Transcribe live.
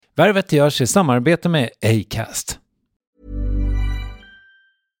Värvet görs i samarbete med Acast.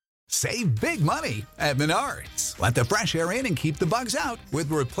 Save big money at Menards. Let the fresh air in and keep the bugs out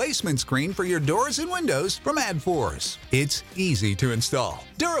with replacement screen for your doors and windows from AdForce. It's easy to install,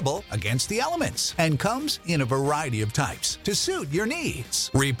 durable against the elements, and comes in a variety of types to suit your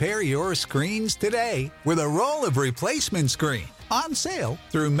needs. Repair your screens today with a roll of replacement screen on sale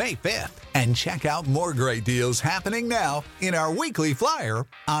through May 5th. And check out more great deals happening now in our weekly flyer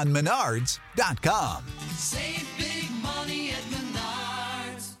on Menards.com. Save big money at Menards.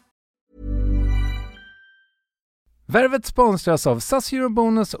 Värvet sponsras av SAS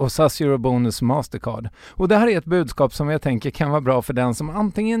Eurobonus och SAS Eurobonus Mastercard. Och det här är ett budskap som jag tänker kan vara bra för den som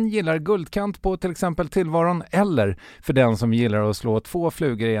antingen gillar guldkant på till exempel tillvaron eller för den som gillar att slå 2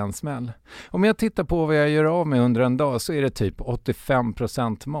 flugor i en smäll. Om jag tittar på vad jag gör av med under en dag så är det typ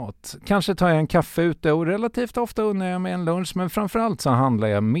 85% mat. Kanske tar jag en kaffe ute och relativt ofta unnar jag mig en lunch, men framförallt så handlar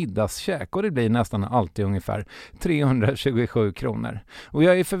jag middagskäk och det blir nästan alltid ungefär 327 kronor. Och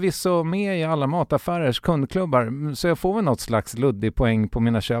jag är förvisso med i alla mataffärers kundklubbar så jag får väl något slags luddig poäng på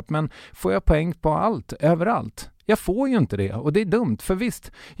mina köp, men får jag poäng på allt, överallt? Jag får ju inte det och det är dumt, för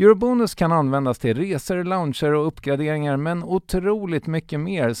visst, Eurobonus kan användas till resor, lounger och uppgraderingar, men otroligt mycket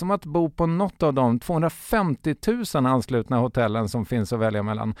mer, som att bo på något av de 250 000 anslutna hotellen som finns att välja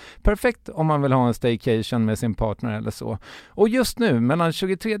mellan. Perfekt om man vill ha en staycation med sin partner eller så. Och just nu, mellan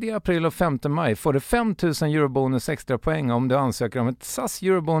 23 april och 5 maj, får du 5 000 Eurobonus extra poäng om du ansöker om ett SAS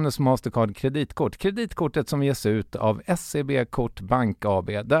Eurobonus Mastercard kreditkort. Kreditkortet som ges ut av SEB Kort Bank AB,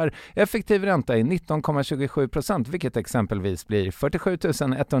 där effektiv ränta är 19,27%, vilket exempelvis blir 47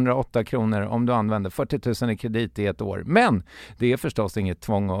 108 kronor om du använder 40 000 i kredit i ett år. Men det är förstås inget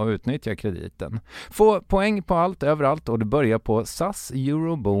tvång att utnyttja krediten. Få poäng på allt, överallt, och du börjar på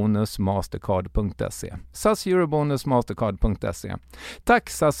saseurobonusmastercard.se. saseurobonusmastercard.se. Tack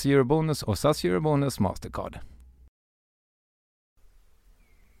SAS Eurobonus och SAS Eurobonus Mastercard.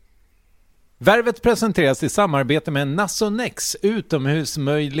 Värvet presenteras i samarbete med Nasonex,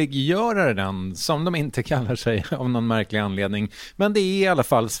 utomhusmöjliggöraren, som de inte kallar sig av någon märklig anledning. Men det är i alla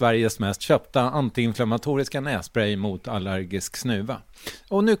fall Sveriges mest köpta antiinflammatoriska nässpray mot allergisk snuva.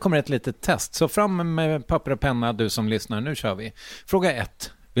 Och nu kommer ett litet test, så fram med papper och penna du som lyssnar, nu kör vi. Fråga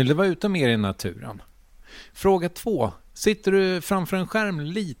 1. Vill du vara ute mer i naturen? Fråga 2. Sitter du framför en skärm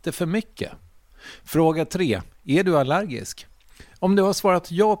lite för mycket? Fråga 3. Är du allergisk? Om du har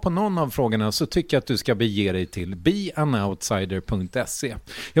svarat ja på någon av frågorna så tycker jag att du ska bege dig till beanoutsider.se.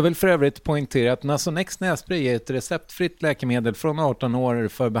 Jag vill för övrigt poängtera att Nasonex nässpray är ett receptfritt läkemedel från 18 år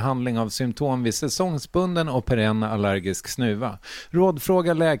för behandling av symptom vid säsongsbunden och perenn allergisk snuva.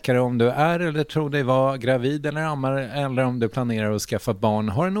 Rådfråga läkare om du är eller tror dig vara gravid eller ammar, eller om du planerar att skaffa barn,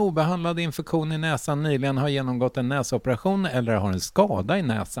 har en obehandlad infektion i näsan, nyligen har genomgått en näsoperation eller har en skada i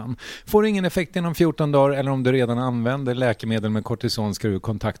näsan. Får ingen effekt inom 14 dagar eller om du redan använder läkemedel med kortison ska du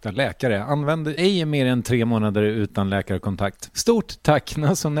kontakta läkare. Använd ej mer än 3 månader utan läkarkontakt. Stort tack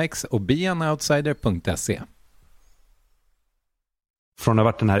Nasonex och beanoutsider.se. Från att ha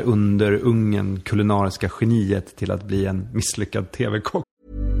varit den här underungen kulinariska geniet till att bli en misslyckad tv-kock.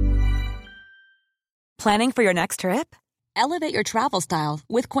 Planning for your next trip? Elevate your travel style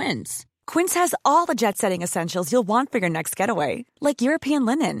with Quince. Quince has all the jet-setting essentials you'll want for your next getaway, like European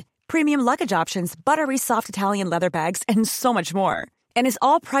linen, premium luggage options, buttery soft Italian leather bags, and so much more. And is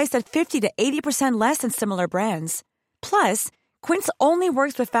all priced at 50 to 80% less than similar brands. Plus, Quince only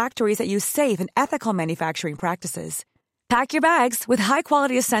works with factories that use safe and ethical manufacturing practices. Pack your bags with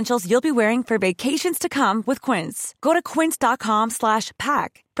high-quality essentials you'll be wearing for vacations to come with Quince. Go to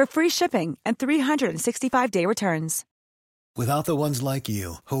quince.com/pack for free shipping and 365-day returns. Without the ones like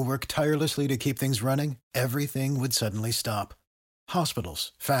you, who work tirelessly to keep things running, everything would suddenly stop.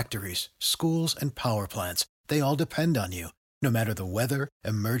 Hospitals, factories, schools, and power plants, they all depend on you. No matter the weather,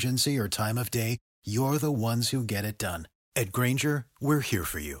 emergency, or time of day, you're the ones who get it done. At Grainger, we're here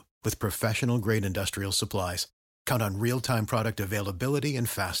for you with professional-grade industrial supplies. Count on real-time product availability and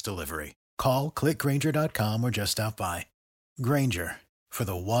fast delivery. Call, clickgrainger.com, or just stop by. Grainger, for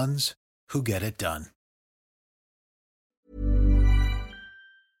the ones who get it done.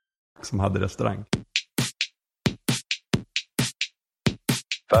 Som hade restaurang.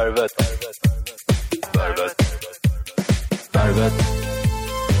 Värvet. Värvet. Värvet. Värvet.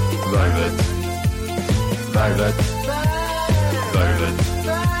 Värvet. Värvet.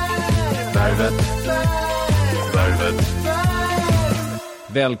 Värvet. Värvet.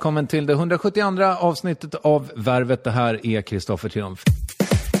 Välkommen till det 172 avsnittet av Värvet. Det här är Kristoffer Triumf.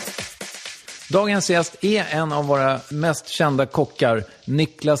 Dagens gäst är en av våra mest kända kockar,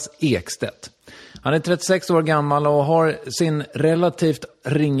 Niklas Ekstedt. Han är 36 år gammal och har sin relativt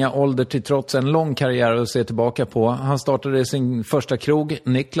ringa ålder till trots en lång karriär att se tillbaka på. Han startade sin första krog,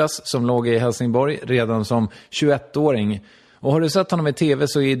 Niklas, som låg i Helsingborg redan som 21-åring. Och har du sett honom i tv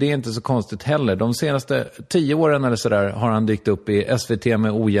så är det inte så konstigt heller. De senaste 10 åren eller sådär har han dykt upp i SVT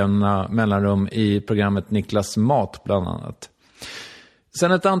med ojämna mellanrum i programmet Niklas Mat bland annat.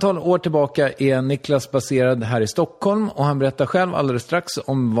 Sen ett antal år tillbaka är Niklas baserad här i Stockholm och han berättar själv alldeles strax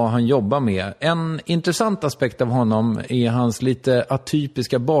om vad han jobbar med. En intressant aspekt av honom är hans lite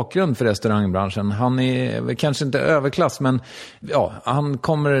atypiska bakgrund för restaurangbranschen. Han är kanske inte överklass, men ja, han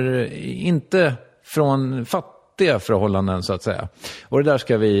kommer inte från fattiga förhållanden så att säga. Och det där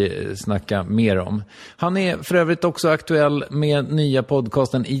ska vi snacka mer om. Han är för övrigt också aktuell med nya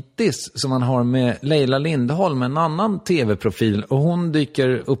podcasten Itis som han har med Leila Lindholm, en annan tv-profil, och hon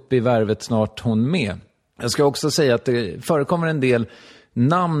dyker upp i Värvet snart hon med. Jag ska också säga att det förekommer en del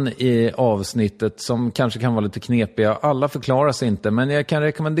namn i avsnittet som kanske kan vara lite knepiga. Alla förklaras inte, men jag kan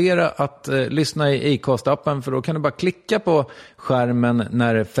rekommendera att lyssna i Acast-appen, för då kan du bara klicka på skärmen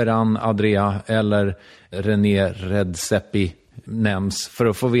när Ferran Adria eller René Redzepi nämns för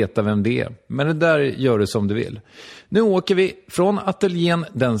att få veta vem det är. Men det där gör du som du vill. Nu åker vi från ateljén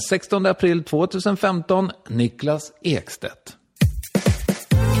den 16 april 2015, Niklas Ekstedt.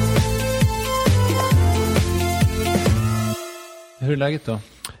 Hur är läget då?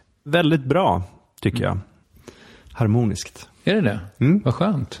 Väldigt bra, tycker jag. Harmoniskt. Är det det? Vad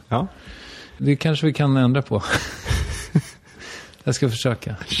skönt. Ja. Det kanske vi kan ändra på. Jag ska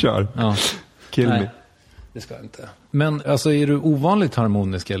försöka. Kör. Ja. Kill Nej, me. det ska jag inte. Men alltså, är du ovanligt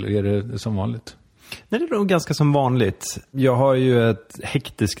harmonisk eller är det som vanligt? Nej, det är nog ganska som vanligt. Jag har ju ett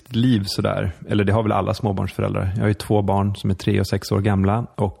hektiskt liv sådär. Eller det har väl alla småbarnsföräldrar. Jag har ju 2 barn som är 3 och 6 år gamla.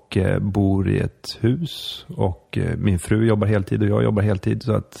 Och bor i ett hus. Och min fru jobbar heltid och jag jobbar heltid.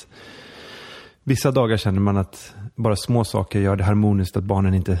 Så att vissa dagar känner man att bara små saker gör det harmoniskt. Att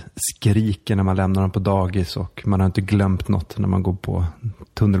barnen inte skriker när man lämnar dem på dagis. Och man har inte glömt något när man går på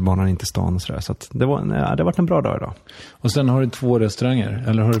tunnelbanan in till stan och sådär. Så att det har varit en bra dag idag. Och sen har du 2 restauranger,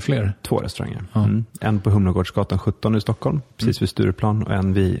 eller har du fler? 2 restauranger. Ja. En på Humlegårdsgatan 17 i Stockholm, precis vid Stureplan. Och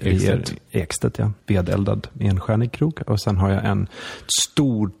en vid Ekstedt, ja. Vedeldad enstjärnig krog. Och sen har jag en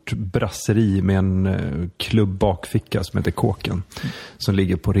stort brasseri med en klubbbakficka som heter Kåken. Som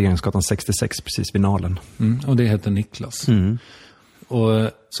ligger på Regeringsgatan 66, precis vid Nalen. Och det heter Niklas. Och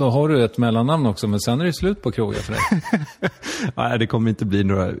så har du ett mellannamn också, men sen är det slut på krogar för dig. Nej, det kommer inte bli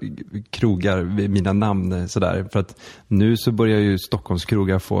några krogar vid mina namn sådär. För att nu så börjar ju Stockholms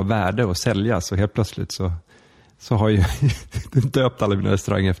krogar få värde och säljas. Och helt plötsligt så har jag döpt alla mina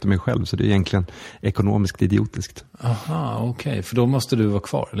restauranger efter mig själv. Så det är egentligen ekonomiskt idiotiskt. Aha, okej. För då måste du vara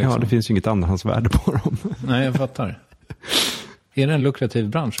kvar. Liksom. Ja, det finns ju inget andrahandsvärde på dem. Nej, jag fattar. Är det en lukrativ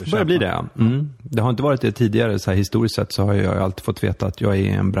bransch? Det börjar bli det, ja. Det har inte varit det tidigare. Så här, historiskt sett så har jag alltid fått veta att jag är i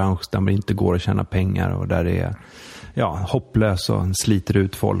en bransch där man inte går att tjäna pengar. Och där det är hopplös och sliter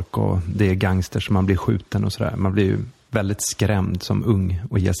ut folk. Och det är gangster som man blir skjuten och sådär. Man blir ju väldigt skrämd som ung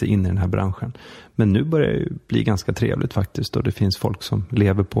och ge sig in i den här branschen. Men nu börjar det ju bli ganska trevligt faktiskt. Och det finns folk som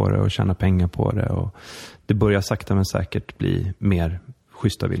lever på det och tjänar pengar på det. Och det börjar sakta men säkert bli mer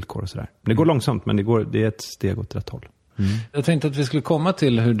schyssta villkor och sådär. Det går långsamt, men det är ett steg åt rätt håll. Jag tänkte att vi skulle komma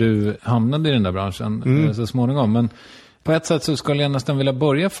till hur du hamnade i den där branschen så småningom. Men på ett sätt så skulle jag nästan vilja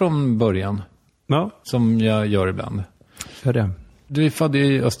börja från början. Ja. Som jag gör ibland. Hör det. Du är född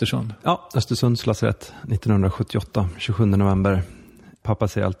i Östersund. Ja, Östersunds lasarett 1978, 27 november. Pappa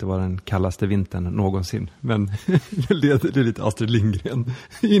säger alltid var den kallaste vintern någonsin. Men det är lite Astrid Lindgren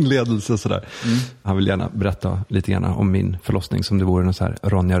inledelse sådär. Han vill gärna berätta lite grann om min förlossning som det vore en så här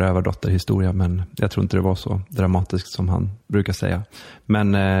Ronja Rövardotter historia. Men jag tror inte det var så dramatiskt som han brukar säga.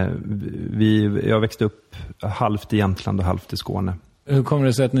 Men jag växte upp halvt i Jämtland och halvt i Skåne. Hur kommer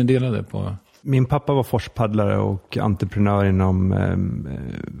det sig att ni delade på? Min pappa var forspaddlare och entreprenör inom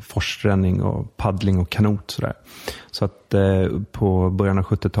forsränning och paddling och kanot. Så att på början av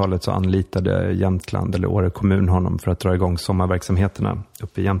 70-talet så anlitade Jämtland eller Åre kommun honom för att dra igång sommarverksamheterna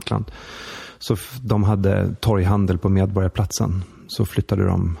uppe i Jämtland. Så de hade torghandel på Medborgarplatsen. Så flyttade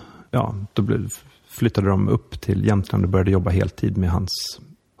de upp till Jämtland och började jobba heltid med hans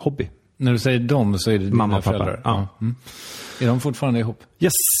hobby. När du säger dem så är det mamma dina och pappa. föräldrar? Ja. Är de fortfarande ihop?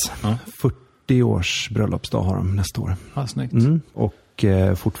 Yes, Ja. 40 års bröllopsdag har de nästa år. Ja, snyggt. Och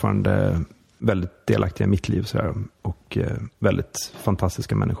fortfarande väldigt delaktiga i mitt liv. Och väldigt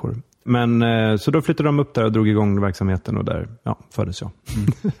fantastiska människor. Men så då flyttade de upp där och drog igång verksamheten och där föddes jag.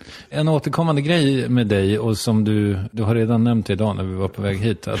 En återkommande grej med dig och som du har redan nämnt idag när vi var på väg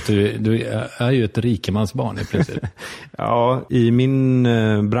hit, att du är ju ett rikemansbarn i princip. Ja, i min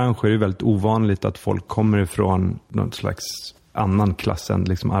bransch är det väldigt ovanligt att folk kommer ifrån någon slags annan klass än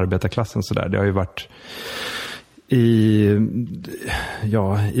liksom arbetarklassen sådär. Det har ju varit i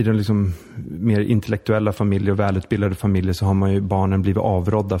den liksom mer intellektuella familjer och välutbildade familjer så har man ju barnen blivit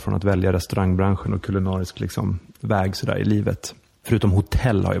avrådda från att välja restaurangbranschen och kulinarisk liksom väg sådär i livet. Förutom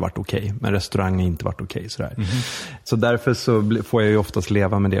hotell har ju varit okej, men restaurang har inte varit okej sådär. Så därför så får jag ju oftast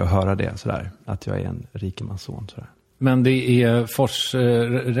leva med det och höra det sådär, att jag är en rikemansson sådär. Men det är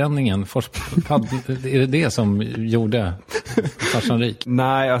forsränningen, är det som gjorde farsan rik?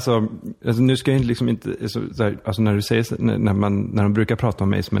 Nej, alltså nu ska jag liksom inte, alltså när du säger, när de brukar prata om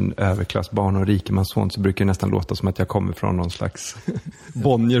mig som en överklassbarn och rikemansson så brukar det nästan låta som att jag kommer från någon slags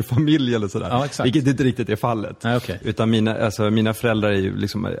Bonnierfamilj eller sådär. Ja, exakt. Vilket inte riktigt är fallet. Nej, okay. Utan mina föräldrar är ju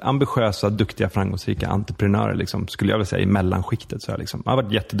liksom ambitiösa, duktiga, framgångsrika entreprenörer liksom, skulle jag vilja säga, i mellanskiktet så här, liksom. De har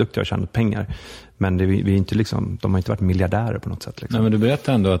varit jätteduktiga och tjänat pengar. Men vi är inte liksom, de har inte varit miljardärer på något sätt. Liksom. Nej, men du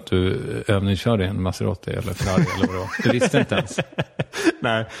berättade ändå att du övningskörde en Maserati eller Ferrari eller vad det var. Du visste inte ens.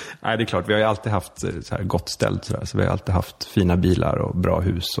 Nej, det är klart. Vi har ju alltid haft så här gott ställt. Så vi har alltid haft fina bilar och bra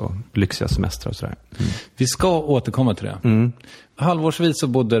hus och lyxiga semestrar och sådär. Vi ska återkomma till det. Halvårsvis så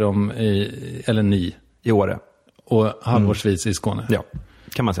bodde de ni i Åre. Och halvårsvis i Skåne. Ja,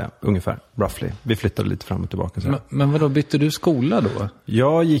 kan man säga. Ungefär, roughly. Vi flyttade lite fram och tillbaka. Men vadå, bytte du skola då?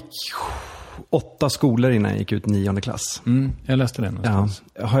 Jag gick 8 skolor innan jag gick ut 9:e klass. Jag läste det någonstans.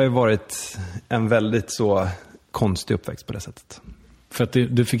 Ja, har ju varit en väldigt så konstig uppväxt på det sättet. För att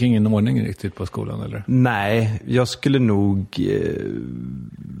du fick ingen ordning riktigt på skolan, eller? Nej, jag skulle nog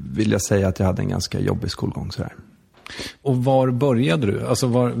vilja säga att jag hade en ganska jobbig skolgång sådär. Och var började du? Alltså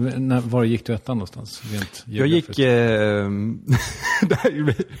var gick du ettan någonstans? Jag gick...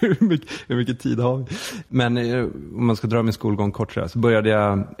 hur mycket tid har vi? Men om man ska dra min skolgång kort så började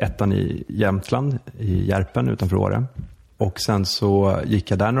jag ettan i Jämtland, i Järpen utanför Åre. Och sen så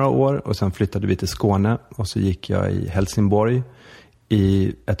gick jag där några år och sen flyttade vi till Skåne. Och så gick jag i Helsingborg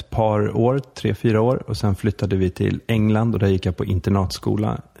i ett par år, 3-4 år. Och sen flyttade vi till England och där gick jag på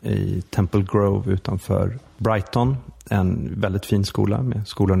internatskola i Temple Grove utanför Brighton. En väldigt fin skola med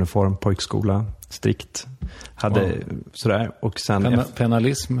skoluniform, pojkskola, strikt. Sådär. Och sen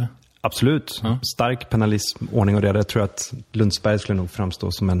penalism? Absolut. Stark penalism, ordning och reda. Jag tror att Lundsberg skulle nog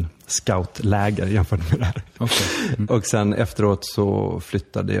framstå som en scoutläger jämfört med det här. Okay. Och sen efteråt så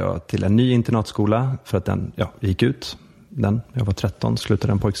flyttade jag till en ny internatskola för att den gick ut. Jag var 13,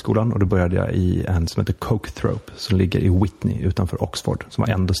 slutade den pojkskolan och då började jag i en som heter Cokethrope som ligger i Whitney utanför Oxford, som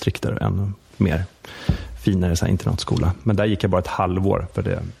var ändå striktare, ännu mer finare så här internatskola. Men där gick jag bara ett halvår för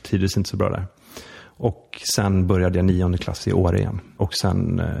det trivdes inte så bra där. Och sen började jag 9:e klass i Åre igen. Och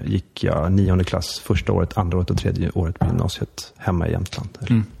sen gick jag 9:e klass första året, andra året och tredje året på gymnasiet hemma i Jämtland.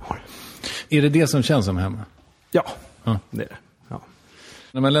 Är det som känns som hemma? Ja, det är det. Ja.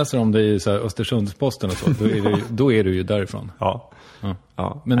 När man läser om det i så här Östersundsposten och så, då är du ju därifrån. Ja.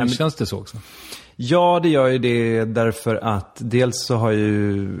 Men känns det så också? Ja, det gör ju det därför att dels så har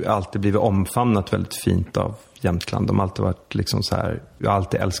ju alltid blivit omfamnat väldigt fint av Jämtland. De har alltid varit liksom så här, jag har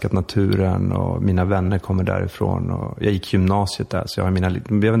alltid älskat naturen och mina vänner kommer därifrån och jag gick gymnasiet där så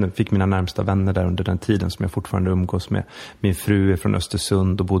jag fick mina närmsta vänner där under den tiden som jag fortfarande umgås med. Min fru är från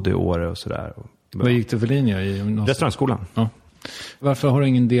Östersund och bodde i Åre och sådär. Vad gick du för linje i gymnasiet? Restaurangskolan. Ja. Varför har du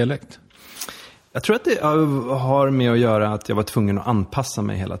ingen dialekt? Jag tror att det har med att göra att jag var tvungen att anpassa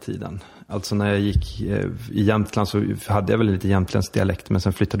mig hela tiden. Alltså när jag gick i Jämtland så hade jag väl lite jämtländsk dialekt, men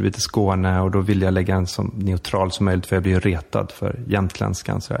sen flyttade vi till Skåne och då ville jag lägga en så neutral som möjligt för jag blev retad för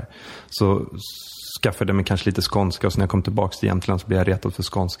jämtländskan. Så skaffade jag mig kanske lite skånska och så när jag kom tillbaka till Jämtland så blev jag retad för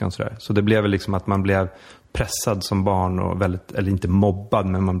skånskan. Så det blev väl liksom att man blev pressad som barn och väldigt, eller inte mobbad,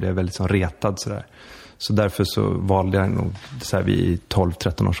 men man blev väldigt som retad sådär. Så därför så valde jag nog så här, vid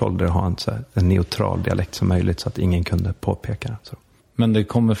 12-13 års ålder att ha en neutral dialekt som möjligt så att ingen kunde påpeka. Så. Men det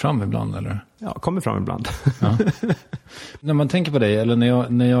kommer fram ibland, eller? Ja, kommer fram ibland. Ja. När man tänker på dig, eller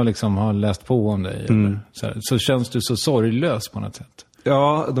när jag liksom har läst på om dig, eller, så känns du så sorglös på något sätt.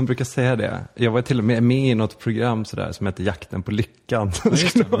 Ja, de brukar säga det. Jag var till och med i något program sådär, som heter Jakten på lyckan. Ja,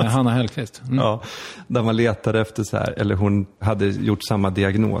 just det, med Hanna Hellqvist. Ja, där man letade efter så här, eller hon hade gjort samma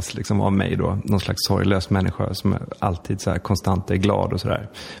diagnos liksom av mig då. Någon slags sorglös människa som alltid så här konstant är glad och sådär.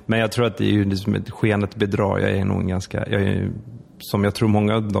 Men jag tror att det är ju liksom ett skenet bedrar. Jag är nog som jag tror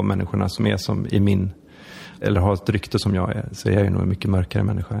många av de människorna som är som i min, eller har ett rykte som jag är, så är jag ju nog en mycket mörkare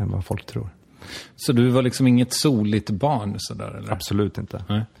människa än vad folk tror. Så du var liksom inget soligt barn sådär, eller? Absolut inte.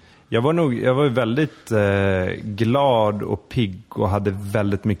 Nej. Jag var väldigt glad och pigg och hade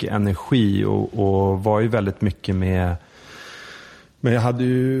väldigt mycket energi och var ju väldigt mycket med. Men jag hade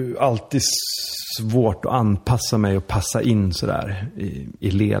ju alltid svårt att anpassa mig och passa in sådär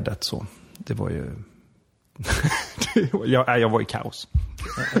i ledet så. Det var ju... jag var i kaos.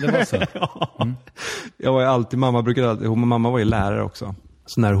 Det var så? Ja. Jag var ju alltid, mamma var ju lärare också.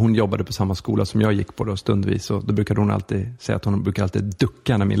 Så när hon jobbade på samma skola som jag gick på då stundvis, så då brukade hon alltid säga att hon brukade alltid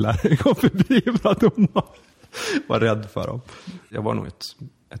ducka när min lärare kom förbi för att hon var rädd för dem. Jag var nog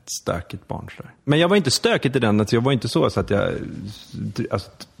ett stökigt barn så där. Men jag var inte stökigt i den, alltså jag var inte så att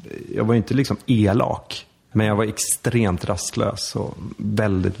jag var inte liksom elak. Men jag var extremt rastlös och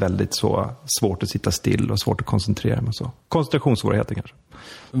väldigt, väldigt så svårt att sitta still och svårt att koncentrera mig och så. Koncentrationssvårigheter kanske.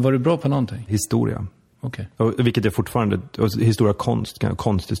 Var du bra på någonting? Historia. Okej. Vilket jag fortfarande, historia,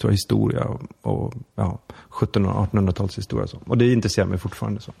 konsthistoria, historia och 1700- och 1800-talshistoria så. Och det intresserar mig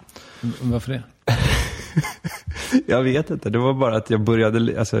fortfarande så. Varför det? Jag vet inte, det var bara att jag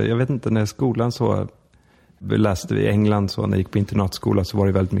började, alltså jag vet inte, när skolan så läste vi i England så, när jag gick på internatskola så var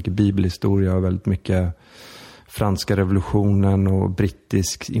det väldigt mycket bibelhistoria och väldigt mycket franska revolutionen och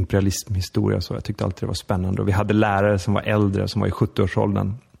brittisk imperialismhistoria så. Jag tyckte alltid det var spännande och vi hade lärare som var äldre, som var i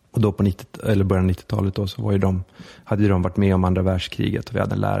 70-årsåldern. Och då på början av 90-talet då, så hade de varit med om andra världskriget och vi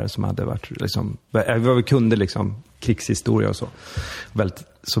hade lärare som hade varit liksom, vi kunde liksom krigshistoria och så.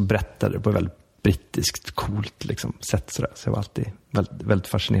 Så berättade på väldigt brittiskt coolt liksom sätt sådär. Så jag var alltid väldigt, väldigt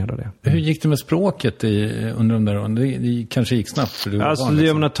fascinerad av det. Hur gick det med språket under de där åren? Det kanske gick snabbt för du var alltså, barn, liksom.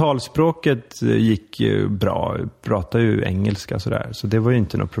 Jag menar, talspråket gick ju bra. Jag pratade ju engelska sådär. Så det var ju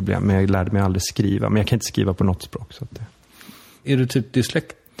inte något problem. Men jag lärde mig aldrig skriva. Men jag kan inte skriva på något språk. Så att det... Är du typ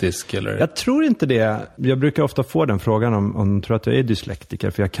dyslektisk eller? Jag tror inte det. Jag brukar ofta få den frågan om tror att jag är dyslektiker.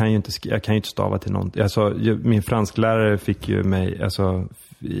 För jag kan ju inte stava till något. Alltså, min fransklärare fick ju mig... Alltså,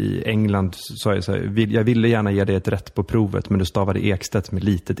 i England sa jag så här, jag ville gärna ge dig ett rätt på provet, men du stavade Ekstedt med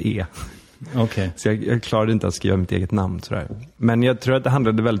litet e. Okay. Så jag klarade inte att skriva mitt eget namn sådär. Men jag tror att det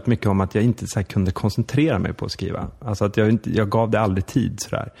handlade väldigt mycket om att jag inte så här kunde koncentrera mig på att skriva. Alltså att jag gav det aldrig tid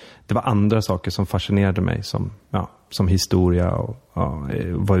sådär. Det var andra saker som fascinerade mig som historia och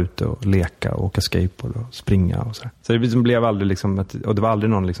vara ute och leka och åka skateboard och springa och sådär. Så det blev aldrig liksom och det var aldrig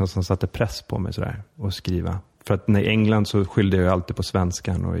någon liksom som satte press på mig sådär och skriva. För att i England så skyllde jag alltid på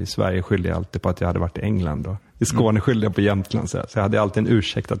svenskan och i Sverige skyllde jag alltid på att jag hade varit i England. Och i Skåne skyllde jag på Jämtland. Så jag hade alltid en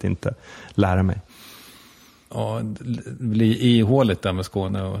ursäkt att inte lära mig. Ja, det blir ihåligt där med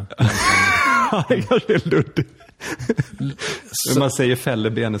Skåne och ja, det kanske är luddigt. Man säger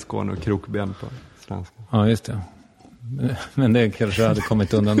fälleben i Skåne och krokben på svenska. Ja, just det. Men det kanske hade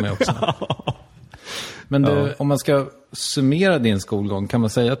kommit undan med också. Men du, om man ska summera din skolgång, kan man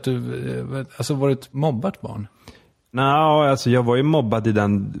säga att du var ett mobbat barn? Nej, alltså jag var ju mobbad i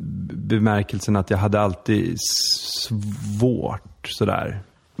den bemärkelsen att jag hade alltid svårt sådär.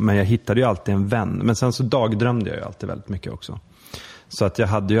 Men jag hittade ju alltid en vän. Men sen så dagdrömde jag ju alltid väldigt mycket också. Så att jag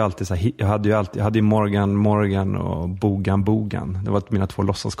hade ju alltid så här, jag hade ju Morgan och Bogan. Det var mina 2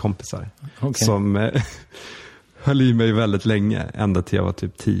 låtsaskompisar. Okay. Som höll i mig väldigt länge, ända till jag var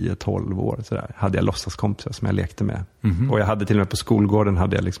typ 10-12 år sådär. Hade jag låtsaskompisar som jag lekte med. Mm-hmm. Och jag hade till och med på skolgården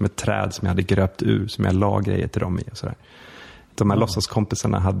hade jag liksom ett träd som jag hade gröpt ur, som jag la grejer till dem i och sådär. De här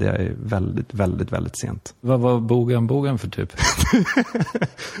låtsaskompisarna hade jag ju väldigt, väldigt, väldigt sent. Vad var Bogan för typ?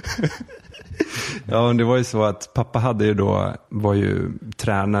 Ja, det var ju så att pappa var ju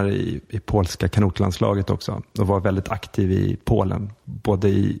tränare i polska kanotlandslaget också. Och var väldigt aktiv i Polen. Både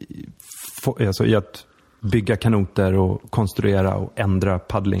i att bygga kanoter och konstruera och ändra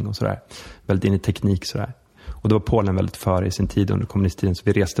paddling och sådär. Väldigt in i teknik sådär. Och då var Polen väldigt före i sin tid under kommunisttiden, så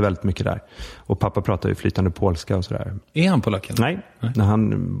vi reste väldigt mycket där. Och pappa pratade ju flytande polska och sådär. Är han polack? Nej, när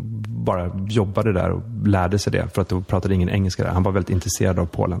han bara jobbade där och lärde sig det, för att då pratade ingen engelska där. Han var väldigt intresserad av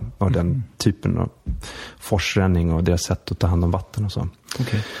Polen och den typen av forsränning och deras sätt att ta hand om vatten och så.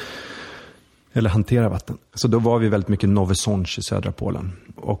 Okay. Eller hantera vatten. Så då var vi väldigt mycket Nowy Sącz i södra Polen.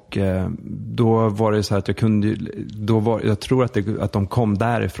 Och då var det så här att jag tror att de kom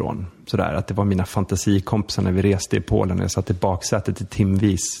därifrån. Sådär, att det var mina fantasikompisar när vi reste i Polen. Jag satt i baksätet i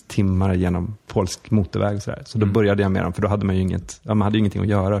timmar genom polsk motorväg. Så då började jag med dem, för då hade man ju ingenting att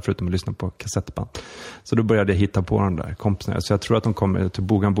göra förutom att lyssna på kassettband. Så då började jag hitta på de där kompisarna. Så jag tror att de kom till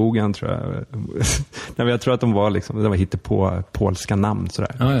Bogan tror jag. Nej, jag tror att de var hittade på polska namn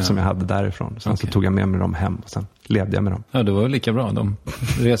sådär, som jag hade därifrån. Sen så tog jag med mig dem hem och sen levde jag med dem. Ja, det var lika bra. De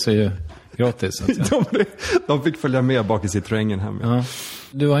reser ju gratis. De fick följa med bak i Citroengen hem. Ja.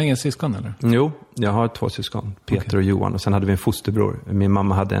 Du har ingen syskon eller? Jo, jag har 2 syskon. Peter och Johan. Och sen hade vi en fosterbror. Min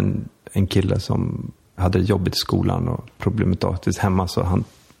mamma hade en kille som hade jobbet i skolan och problematiskt hemma. Så han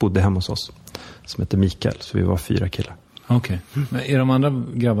bodde hemma hos oss. Som heter Mikael, så vi var 4 killar. Okej. Men är de andra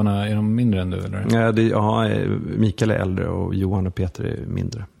grabbarna, är de mindre än du eller? Ja, Mikael är äldre och Johan och Peter är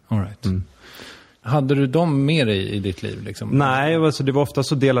mindre. All right. Hade du dem med dig i ditt liv? Liksom? Nej, alltså det var ofta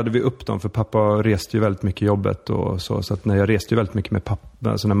så delade vi upp dem. För pappa reste ju väldigt mycket jobbet. Och så att när jag reste ju väldigt mycket med pappa.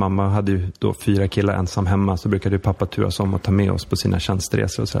 Alltså när mamma hade ju då 4 killar ensam hemma. Så brukade ju pappa turas om och ta med oss på sina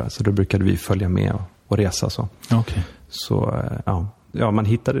tjänstresor och så här. Så då brukade vi följa med och resa så. Okej. Så ja, man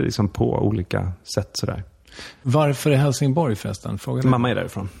hittade liksom på olika sätt sådär. Varför är Helsingborg förresten? Mamma är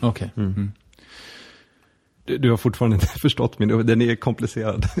därifrån. Okej. Du har fortfarande inte förstått min, den är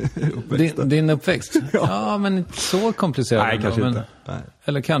komplicerad. Din uppväxt? Ja, men inte så komplicerad. Nej, kanske inte. Nej.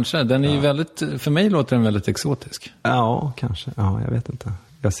 Eller kanske, den är ju väldigt, för mig låter den väldigt exotisk. Ja, kanske. Ja, jag vet inte.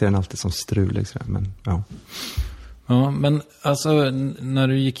 Jag ser den alltid som strulig sådär, men ja. Ja, men alltså när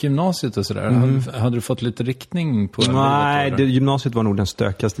du gick gymnasiet och sådär, hade du fått lite riktning på det? Nej, gymnasiet var nog den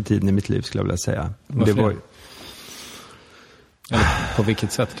stökigaste tiden i mitt liv skulle jag vilja säga. Varför? Det var Eller på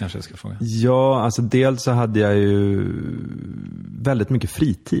vilket sätt kanske jag ska fråga? Ja, alltså dels så hade jag ju väldigt mycket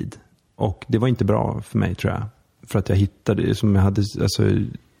fritid. Och det var inte bra för mig tror jag. För att jag hittade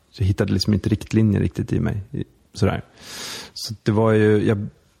jag hittade liksom inte riktlinjer riktigt i mig. Sådär. Så det var ju, jag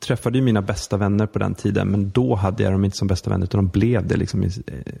träffade ju mina bästa vänner på den tiden. Men då hade jag dem inte som bästa vänner. Utan de blev det liksom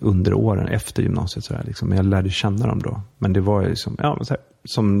under åren efter gymnasiet. Sådär, liksom. Men jag lärde känna dem då. Men det var ju liksom,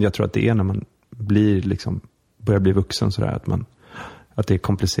 som jag tror att det är när man blir liksom, börjar bli vuxen sådär. Att det är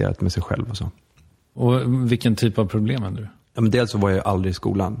komplicerat med sig själv och så. Och vilken typ av problem hade du? Ja, men dels så var jag aldrig i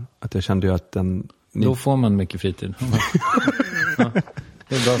skolan. Att jag kände ju att Då får man mycket fritid. Ja,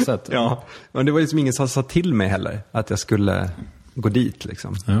 det är ett bra sätt. Ja, men det var liksom ingen som sa till mig heller att jag skulle gå dit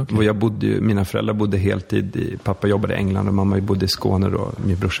liksom. Ja, okay. Och mina föräldrar bodde heltid. Pappa jobbade i England och mamma bodde i Skåne då.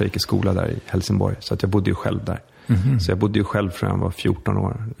 Min brorsa gick i skola där i Helsingborg. Så att jag bodde ju själv där. Så jag bodde ju själv från jag var 14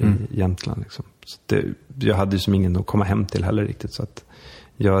 år i Jämtland liksom. Så jag hade ju som ingen att komma hem till heller riktigt. Så att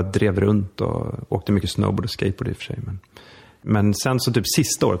jag drev runt och åkte mycket snowboard och skateboard i och för sig. Men sen så typ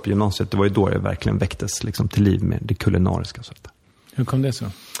sista året på gymnasiet, det var ju då jag verkligen väcktes liksom till liv med det kulinariska. Så att. Hur kom det så?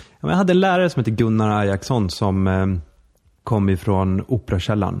 Jag hade en lärare som heter Gunnar Ajaxson som kom ifrån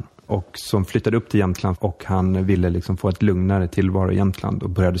Operakällan. Och som flyttade upp till Jämtland och han ville liksom få ett lugnare tillvaro i Jämtland. Och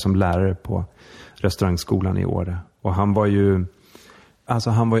började som lärare på restaurangskolan i Åre. Och han var ju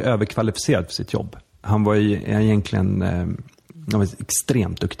överkvalificerad för sitt jobb. Han var ju egentligen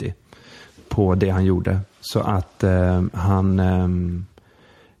extremt duktig på det han gjorde. Så att han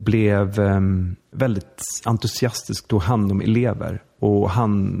blev väldigt entusiastisk, tog hand om elever. Och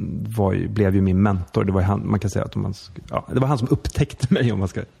han blev ju min mentor. Det var han, man kan säga att det var han som upptäckte mig om man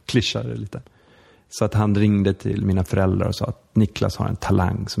ska klyscha det lite. Så att han ringde till mina föräldrar och sa att Niklas har en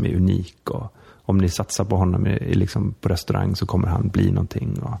talang som är unik och om ni satsar på honom liksom på restaurang så kommer han bli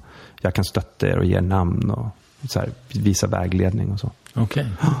någonting och jag kan stötta er och ge namn och så här, visa vägledning och så. Okej.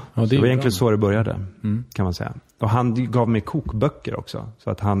 Ja, det var egentligen så det började kan man säga. Och han gav mig kokböcker också så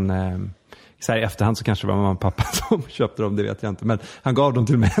att han så här, i efterhand så kanske det var mamma och pappa som köpte dem, det vet jag inte. Men han gav dem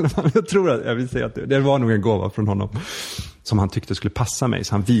till mig. Jag vill säga att det var nog en gåva från honom som han tyckte skulle passa mig.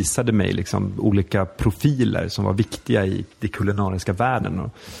 Så han visade mig liksom olika profiler som var viktiga i den kulinariska världen. Och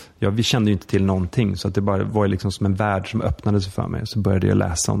vi kände ju inte till någonting så att det bara var liksom som en värld som öppnade sig för mig. Så började jag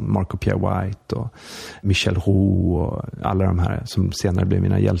läsa om Marco Pierre White och Michel Roux och alla de här som senare blev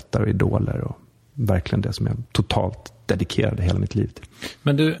mina hjältar och idoler och verkligen det som jag totalt dedikerade hela mitt liv till.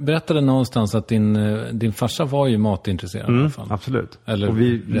 Men du berättade någonstans att din farsa var ju matintresserad i alla fall. Absolut. Eller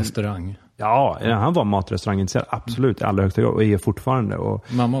restaurang. Ja, han var matrestaurangintresserad. Absolut, i allra högsta grad och är fortfarande. Och,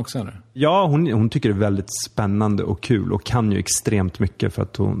 mamma också eller? Ja, hon tycker det är väldigt spännande och kul och kan ju extremt mycket för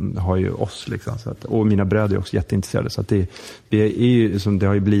att hon har ju oss liksom. Så att, och mina bröder är också jätteintresserade. Så att det är ju som det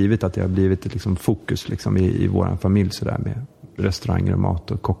har ju blivit att det har blivit ett liksom fokus liksom i vår familj så där med restauranger och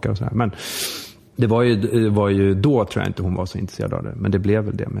mat och kockar och så här. Men det var ju då tror jag inte hon var så intresserad av det. Men det blev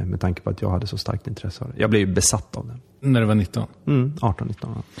väl det med tanke på att jag hade så starkt intresse av det. Jag blev ju besatt av det. När du var 19? 18-19. Ja.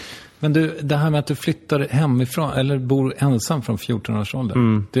 Men du, det här med att du flyttar hemifrån eller bor ensam från 14 års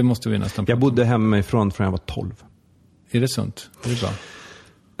ålder. Det måste vi nästan prata om. Jag bodde hemifrån från jag var 12. Är det sunt? Det är bra.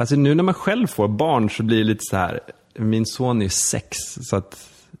 Alltså nu när man själv får barn så blir det lite så här. Min son är 6 så att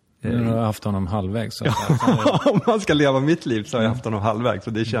nu har jag haft honom halvvägs. Så om man ska leva mitt liv så har jag haft honom halvvägs. Så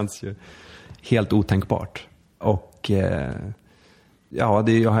det känns ju helt otänkbart. Och jag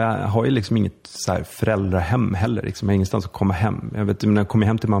har ju liksom inget så här föräldrahem heller. Liksom. Jag har ingenstans att komma hem. Jag vet när jag kommer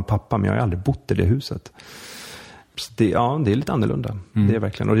hem till mamma och pappa, men jag har ju aldrig bott i det huset. Så det är lite annorlunda. Det är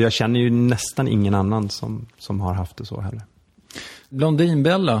verkligen. Och jag känner ju nästan ingen annan som har haft det så heller.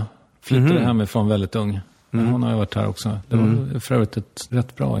 Blondinbella flyttade hemifrån väldigt ung. Hon har ju varit här också. Det var för övrigt ett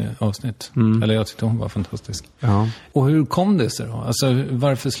rätt bra avsnitt. Eller jag tyckte hon var fantastisk. Ja. Och hur kom det sig då? Alltså,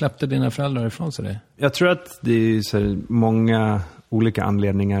 varför släppte dina föräldrar ifrån sig dig? Jag tror att det är så här många olika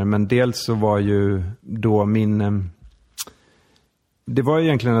anledningar. Men dels så var ju då det var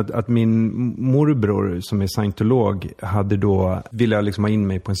egentligen att min morbror som är scientolog ville liksom ha in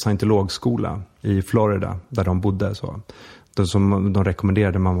mig på en scientologskola i Florida där de bodde så. Som de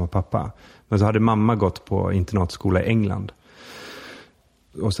rekommenderade mamma och pappa. Men så hade mamma gått på internatskola i England.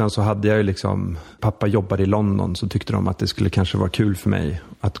 Och sen så hade jag ju liksom, pappa jobbade i London, så tyckte de att det skulle kanske vara kul för mig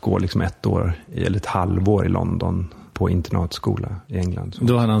att gå liksom 1 år eller ett halvår i London på internatskola i England.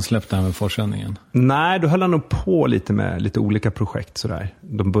 Då hade han släppt det här med forskningen? Nej, då höll han nog på lite med lite olika projekt sådär.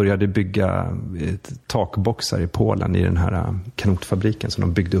 De började bygga takboxar i Polen i den här kanotfabriken som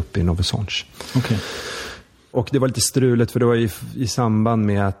de byggde upp i Nowy Sącz. Okej. Och det var lite struligt för det var i samband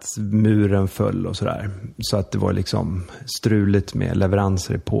med att muren föll och sådär. Så att det var liksom struligt med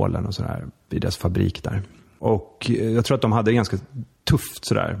leveranser i Polen och sådär i deras fabrik där. Och jag tror att de hade ganska tufft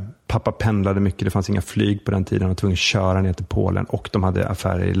sådär. Pappa pendlade mycket, det fanns inga flyg på den tiden. De var tvungna att köra ner till Polen. Och de hade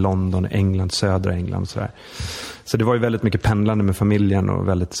affärer i London, England, södra England och sådär. Så det var ju väldigt mycket pendlande med familjen och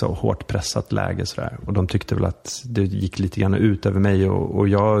väldigt så hårt pressat läge sådär. Och de tyckte väl att det gick lite grann ut över mig. Och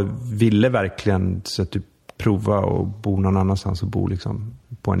jag ville verkligen så typ prova och bo någon annanstans och bo liksom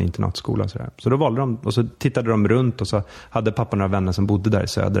på en internatskola. Så då valde de, och så tittade de runt och så hade pappa några vänner som bodde där i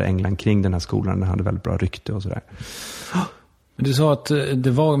södra England kring den här skolan. Den hade väldigt bra rykte och sådär. Du sa att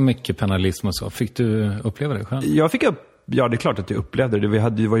det var mycket penalism och så. Fick du uppleva det själv? Ja, det är klart att jag upplevde det.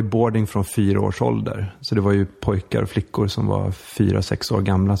 Vi var ju boarding från 4 års ålder. Så det var ju pojkar och flickor som var 4-6 år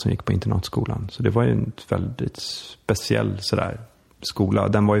gamla som gick på internatskolan. Så det var ju en väldigt speciell sådär skola.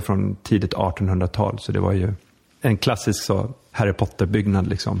 Den var ju från tidigt 1800-tal, så det var ju en klassisk så Harry Potter-byggnad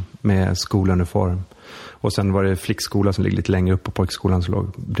liksom, med skoluniform. Och sen var det flickskola som ligger lite längre upp och pojkskolan som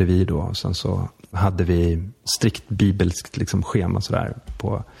låg bredvid då. Och sen så hade vi strikt bibelskt liksom schema sådär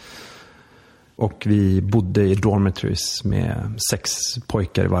på. Och vi bodde i dormitories med 6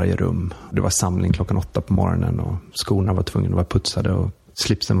 pojkar i varje rum. Det var samling klockan 8 på morgonen och skorna var tvungna att vara putsade och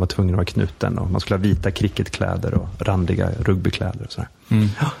slipsen var tvungen att vara knuten och man skulle ha vita cricketkläder och randiga rugbykläder och sådär.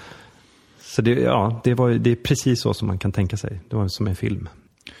 Ja. Så det är precis så som man kan tänka sig. Det var som en film.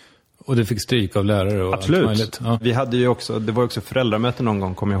 Och du fick stryk av lärare och absolut. Allt möjligt. Ja. Vi hade ju också, det var också föräldramöten någon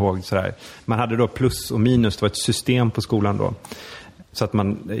gång, kommer jag ihåg sådär. Man hade då plus och minus, det var ett system på skolan då. Så att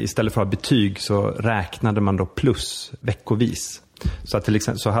man istället för att ha betyg så räknade man då plus veckovis. Så att till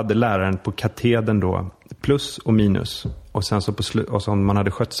exempel så hade läraren på katedern då plus och minus. Och sen så och så om man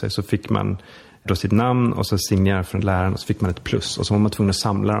hade skött sig så fick man då sitt namn och så signerade från läraren och så fick man ett plus. Och så var man tvungen att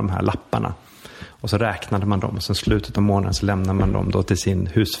samla de här lapparna. Och så räknade man dem och sen slutet av månaden så lämnade man dem då till sin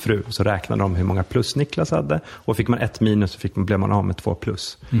husfru. Och så räknade de hur många plus Niklas hade. Och fick man 1 minus så blev man av med 2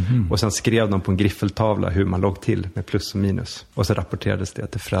 plus. Och sen skrev de på en griffeltavla hur man låg till med plus och minus. Och så rapporterades det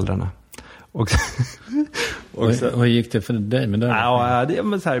till föräldrarna. Och vad gick det för dig med det? Ja, det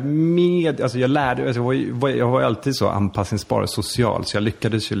är så här alltså jag lärde, alltså jag var alltid så anpassningsbar och social, så jag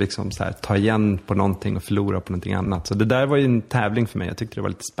lyckades ju liksom så här ta igen på någonting och förlora på någonting annat. Så det där var ju en tävling för mig. Jag tyckte det var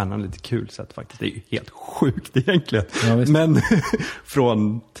lite spännande, lite kul sätt faktiskt. Det är ju helt sjukt egentligen. Ja, men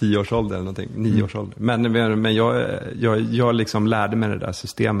från 10 års ålder eller någonting, 9 års ålder. Men jag liksom lärde mig det där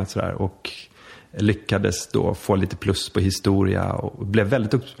systemet så där och lyckades då få lite plus på historia och blev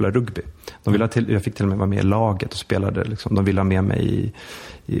väldigt duktig på att spela rugby. Jag fick till och med vara med i laget och spelade liksom, de ville ha med mig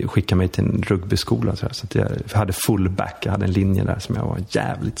skicka mig till en rugbyskola så att jag hade fullback, jag hade en linje där som jag var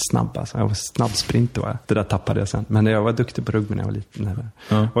jävligt snabb, alltså. Jag var snabbsprinter var jag. Det där tappade jag sen, men jag var duktig på rugby när jag var liten.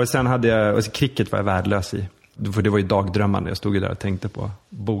 Och sen hade jag, och cricket var jag värdelös i. För det var ju dagdrömmande. Jag stod ju där och tänkte på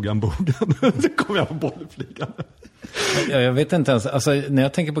bogen. Så kom jag på bollen flygande. Jag vet inte ens, alltså, när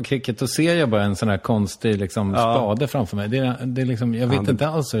jag tänker på cricket då ser jag bara en sån här konstig liksom, spade framför mig. Det är liksom, jag vet inte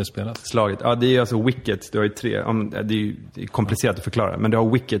alls hur det spelas. Slaget, ja det är alltså wickets. Det har ju 3, det är ju komplicerat att förklara. Men det har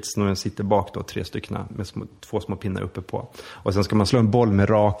wickets när den sitter bak då, 3 stycken med 2 små pinnar uppe på. Och sen ska man slå en boll med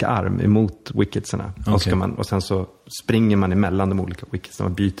rak arm emot wicketsarna. Okay. Och sen så springer man emellan de olika wicketsarna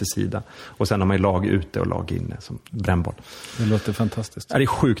och byter sida. Och sen har man ju lag ute och lag inne som brännboll. Det låter fantastiskt. Ja, det är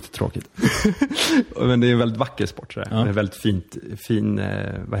sjukt tråkigt. Men det är en väldigt vacker sport. Ja. Det är väldigt fin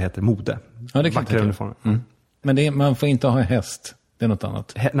mode. Ja, det kan vackra uniformer. Men man får inte ha häst. Det är något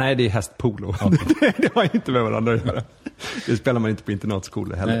annat. Nej, det är hästpolo. Okay. Det har inte med varandra att göra. Det spelar man inte på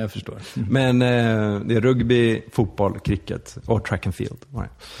internatskolor heller. Nej, jag förstår. Men det är rugby, fotboll, cricket och track and field.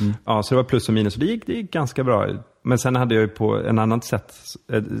 Ja, så det var plus och minus. Och det gick ganska bra. Men sen hade jag ju på en annan sätt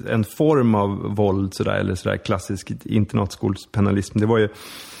en form av våld sådär, eller sådär klassisk internatskolspenalism. Det var ju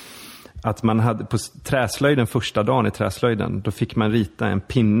att man hade på träslöjden första dagen i träslöjden, då fick man rita en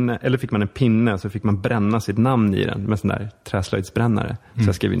pinne, eller fick man en pinne så fick man bränna sitt namn i den med sån där träslöjdsbrännare. Så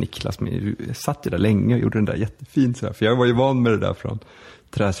jag skrev Niklas, men jag satt ju där länge och gjorde den där jättefint så här, för jag var ju van med det där från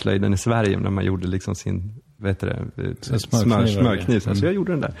träslöjden i Sverige när man gjorde liksom sin smörkniv. Så jag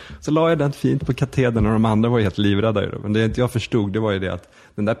gjorde den där. Så la jag den fint på katedern och de andra var helt livrädda. Men det jag förstod, det var ju det att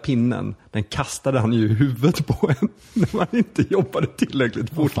den där pinnen, den kastade han ju i huvudet på en när man inte jobbade tillräckligt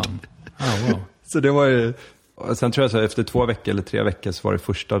fort. Wow. Så det var ju... Och sen tror jag så här, efter 2 veckor eller 3 veckor så var det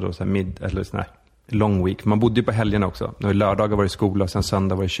första då så här eller sån här long week. Man bodde ju på helgerna också. När lördagar var det skola och sen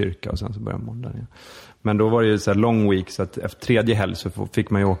söndag var det kyrka och sen så började måndagen igen. Men då var det ju så här long week, så att efter 3:e helg så fick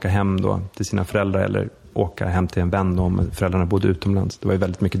man ju åka hem då till sina föräldrar eller åka hem till en vän om föräldrarna bodde utomlands. Det var ju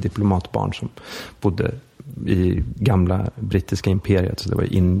väldigt mycket diplomatbarn som bodde i gamla brittiska imperiet, så det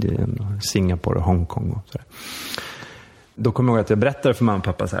var Indien och Singapore och Hongkong och sådär. Då kommer jag ihåg att jag berättade för mamma och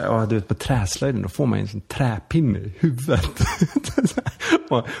pappa så här, du vet, på träslöjden då får man en sån träpinne i huvudet.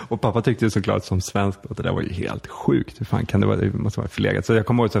 och pappa tyckte ju såklart som svensk att det där var ju helt sjukt. Hur fan kan det vara? Det måste vara förlegat. Så jag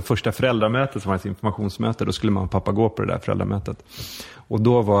kommer ihåg att första föräldramötet som var ett informationsmöte, då skulle mamma och pappa gå på det där föräldramötet. Och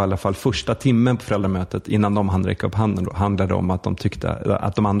då var i alla fall första timmen på föräldramötet, innan de hann räcka upp handen, då handlade det om att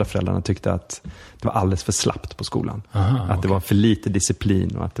de andra föräldrarna tyckte att det var alldeles för slappt på skolan. Aha, att det var för lite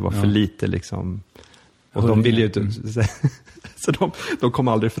disciplin och att det var för lite liksom... Och de ville ju inte... Så de kom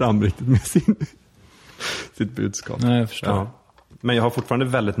aldrig fram riktigt med sitt budskap. Nej, jag förstår. Ja. Men jag har fortfarande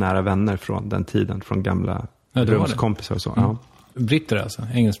väldigt nära vänner från den tiden, från gamla rumskompisar och så. Ja. Britter alltså,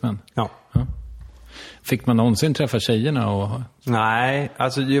 engelsmän? Ja. Fick man någonsin träffa tjejerna? Nej,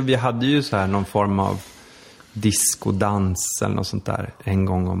 alltså vi hade ju så här någon form av diskodans eller något sånt där en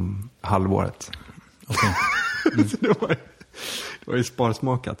gång om halvåret. Okay. Så det var ju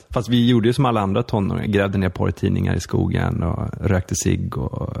sparsmakat. Fast vi gjorde ju som alla andra tonåringar, grävde ner porrtidningar i skogen och rökte cigg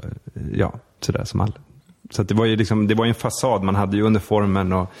och ja, sådär som alla. Så att det var ju liksom, det var ju en fasad. Man hade ju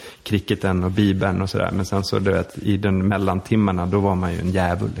uniformen och cricketen och bibeln och sådär. Men sen så du vet, i den mellantimmarna då var man ju en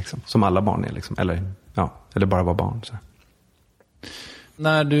djävul liksom, som alla barn är liksom. Eller bara var barn så.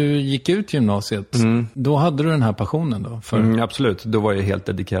 När du gick ut gymnasiet, då hade du den här passionen då? Absolut, då var jag helt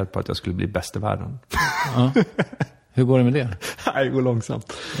dedikerad på att jag skulle bli bäst i världen. Ja. Hur går det med det? Nej, det går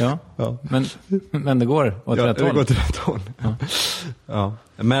långsamt. Ja. Men det går åt rätt håll? Ja, det går åt rätt håll. Ja.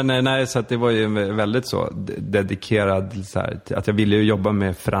 Men nej, så att det var ju väldigt så dedikerad så här, att jag ville ju jobba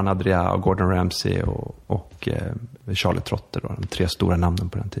med Fran Adria och Gordon Ramsay och Charlie Trotter då, de 3 stora namnen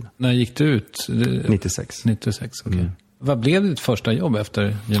på den tiden. När gick du ut? 96. 96, okej. Vad blev ditt första jobb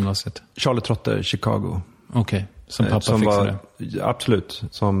efter gymnasiet? Charlie Trotter, Chicago. Okej, som pappa fixade? Absolut,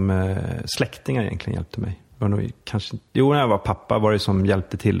 som släktingar egentligen hjälpte mig. När jag var pappa var det som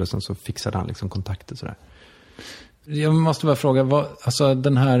hjälpte till och sen så fixade han liksom kontakter sådär. Jag måste bara fråga, alltså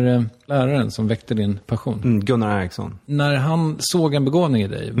den här läraren som väckte din passion? Gunnar Eriksson. När han såg en begåvning i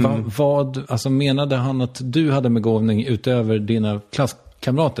dig, alltså menade han att du hade en begåvning utöver dina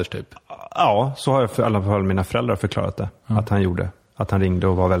klasskamraters typ? Ja, så har jag för alla fall mina föräldrar förklarat det. Att han gjorde. Att han ringde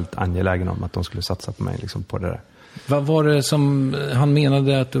och var väldigt angelägen om att de skulle satsa på mig liksom, på det där. Vad var det som han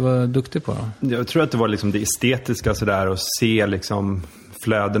menade att du var duktig på då? Jag tror att det var liksom det estetiska sådär, och se liksom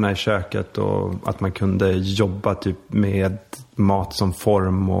flödena i köket och att man kunde jobba typ med mat som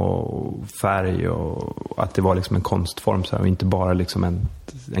form och färg och att det var liksom en konstform så här, och inte bara liksom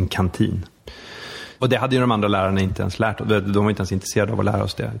en kantin. Och det hade ju de andra lärarna inte ens lärt. De var inte ens intresserade av att lära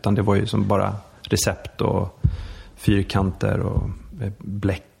oss det, utan det var ju som bara recept och fyrkanter och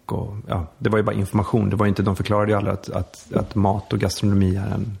bläck. Och, ja, det var ju bara information. Det var inte, de förklarade ju aldrig att mat och gastronomi är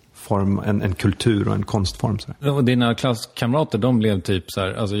en form, en kultur och en konstform. Så. Och dina klasskamrater, de blev typ så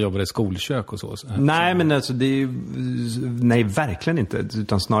här, alltså jobbade i skolkök och så? Nej, men alltså det är ju, nej, verkligen inte.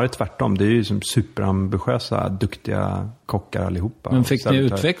 Utan snarare tvärtom. Det är ju som superambitiösa, duktiga kockar allihopa. Men fick ni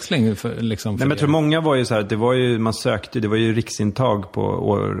utväxling för, liksom? Nej, men jag tror många var ju så här, det var ju, man sökte, det var ju riksintag på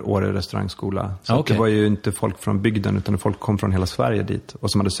Åre restaurangskola. Så det var ju inte folk från bygden, utan folk kom från hela Sverige dit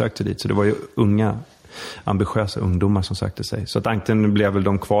och som hade sökt sig dit. Så det var ju unga, ambitiösa ungdomar som sökte sig. Så att antingen blev väl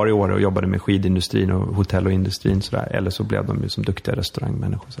de kvar i Åre och jobbade med skidindustrin och hotell och industrin sådär, eller så blev de ju som duktiga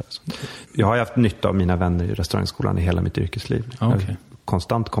restaurangmänniskor sådär. Så jag har haft nytta av mina vänner i restaurangskolan i hela mitt yrkesliv. Jag har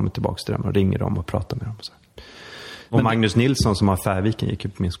konstant kommit tillbaka till dem och ringer dem och pratar med dem och så. Och Magnus Nilsson som har Färviken gick ju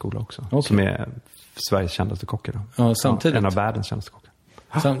på min skola också. Som är Sveriges kändaste kock idag. Ja, samtidigt. En av världens kändaste kockar.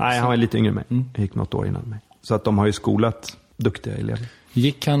 Nej, han var lite yngre än mig. Jag gick något år innan mig. Så att de har ju skolat duktiga elever.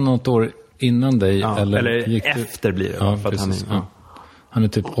 Gick han något år innan dig? Ja, eller gick efter blir det. Ja, för att han är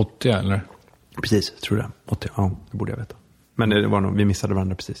typ 80 eller? Precis, tror jag. 80, ja, det borde jag veta. Men det var nog, vi missade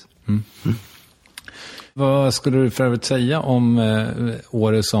varandra precis. Vad skulle du för övrigt säga om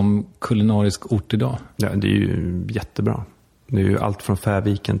Åre som kulinarisk ort idag? Ja, det är ju jättebra. Det är ju allt från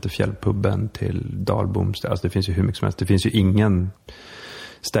Färviken till Fjällpubben till Dalboms. Alltså det finns ju hur mycket som helst. Det finns ju ingen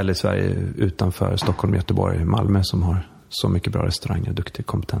ställe i Sverige utanför Stockholm, Göteborg, Malmö som har så mycket bra restauranger, duktig,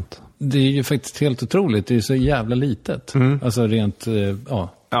 kompetent. Det är ju faktiskt helt otroligt. Det är så jävla litet. Alltså rent,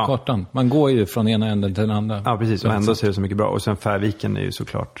 kartan. Man går ju från ena änden till den andra. Ja, precis. Och ändå ser det så mycket bra. Och sen Färviken är ju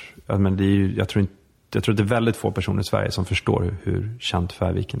såklart... Men det är ju, jag tror att det är väldigt få personer i Sverige som förstår hur känt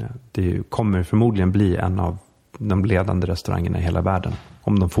Färviken är. Det kommer förmodligen bli en av de ledande restaurangerna i hela världen.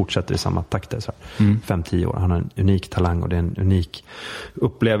 Om de fortsätter i samma takt. 5-10 år. Han har en unik talang och det är en unik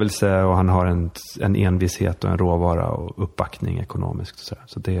upplevelse. Och han har en envishet och en råvara och uppbackning ekonomiskt.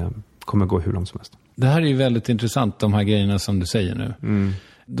 Så det kommer gå hur långt som helst. Det här är ju väldigt intressant, de här grejerna som du säger nu.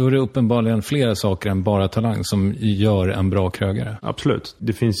 Då är det uppenbarligen flera saker än bara talang som gör en bra krögare. Absolut.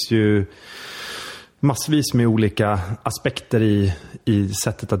 Det finns ju massvis med olika aspekter i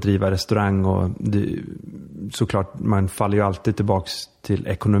sättet att driva restaurang. Och såklart, man faller ju alltid tillbaks till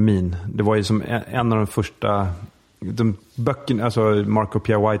ekonomin. Det var ju som en av de första... böckerna, alltså Marco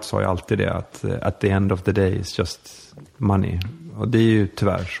Pierre White sa ju alltid det, att at the end of the day is just money. Och det är ju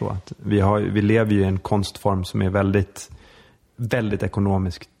tyvärr så att vi lever ju i en konstform som är väldigt, väldigt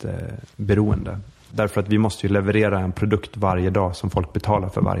ekonomiskt beroende. Därför att vi måste ju leverera en produkt varje dag som folk betalar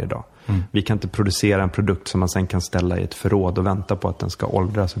för varje dag. Vi kan inte producera en produkt som man sen kan ställa i ett förråd och vänta på att den ska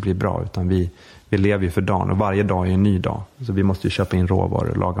åldras och bli bra. Utan vi lever ju för dagen och varje dag är en ny dag. Så vi måste ju köpa in råvaror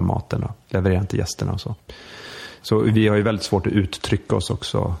och laga maten och leverera till gästerna och så. Så vi har ju väldigt svårt att uttrycka oss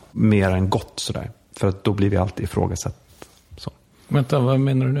också mer än gott sådär. För att då blir vi alltid ifrågasatt. Så. Vänta, vad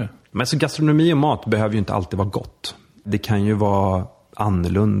menar du nu? Men så gastronomi och mat behöver ju inte alltid vara gott. Det kan ju vara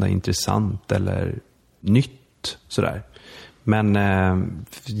annorlunda, intressant eller nytt sådär. Men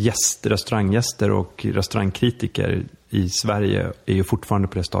restauranggäster och restaurangkritiker i Sverige är ju fortfarande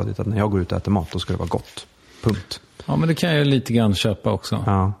på det stadiet att när jag går ut och äter mat, då ska det vara gott. Punkt. Ja, men det kan jag lite grann köpa också.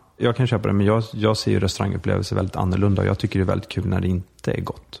 Ja, jag kan köpa det, men jag ser ju restaurangupplevelser väldigt annorlunda och jag tycker det är väldigt kul när det inte är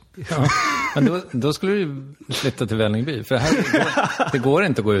gott. Ja, men då skulle du flytta till Vällingby, för det går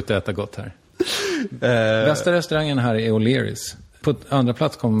inte att gå ut och äta gott här. Bästa restaurangen här är O'Learys. På andra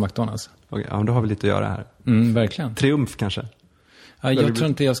plats kommer McDonald's. Okej, ja, då har vi lite att göra här. Verkligen. Triumf kanske? Ja, jag tror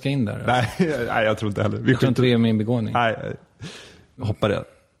inte jag ska in där. Nej, jag tror inte heller. Jag tror inte det är min begåvning. Nej, jag hoppar det.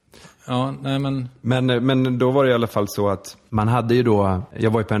 Ja, nej men... Men då var det i alla fall så att man hade ju då...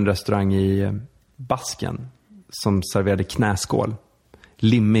 Jag var ju på en restaurang i Basken som serverade knäskål.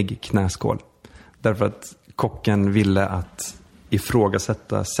 Limmig knäskål. Därför att kocken ville att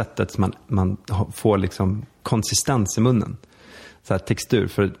ifrågasätta sättet som man får liksom konsistens i munnen. Så här textur.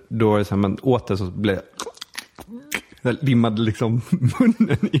 För då är det så här, man åt det så blev det limmade liksom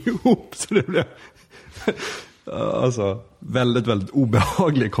munnen ihop. Så det blev alltså väldigt, väldigt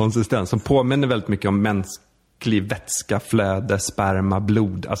obehaglig konsistens. Som påminner väldigt mycket om mänsklig vätska, flöde, sperma,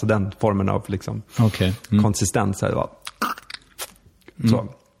 blod. Alltså den formen av liksom konsistens. Så här, det var så.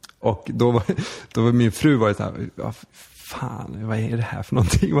 Och då var min fru var så här, fan, vad är det här för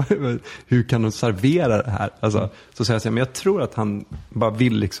någonting? Hur kan de servera det här? Alltså, så säger jag, men jag tror att han bara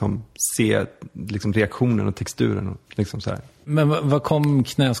vill liksom se liksom reaktionen och texturen. Och liksom så här. Men vad kom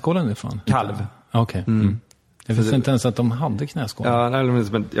knäskålen ifrån? Kalv. Okej. Jag visste inte ens att de hade knäskål. Ja, nej,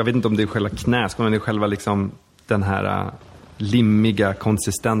 jag vet inte om det är själva knäskål, men det är själva liksom den här limmiga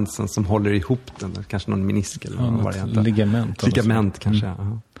konsistensen som håller ihop den. Kanske någon menisk eller någon variant. Ligament kanske,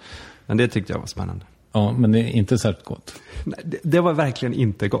 ja. Men det tyckte jag var spännande. Ja, men det är inte särskilt gott. Nej, det var verkligen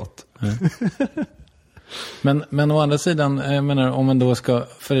inte gott. Men å andra sidan, jag menar, om man då ska...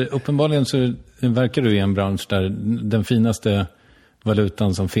 För uppenbarligen så verkar du i en bransch där den finaste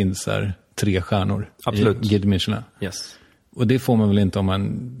valutan som finns är 3 stjärnor. Absolut. I Guide Michelin. Yes. Och det får man väl inte om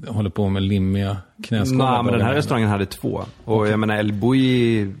man håller på med limmiga knäskålar? Nej, men den här restaurangen hade 2. Och jag menar, El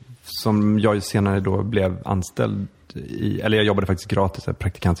Bouilly, som jag senare då blev anställd i, eller jag jobbade faktiskt gratis, jag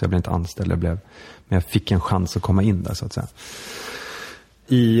praktikant, så jag blev inte anställd, men jag fick en chans att komma in där så att säga.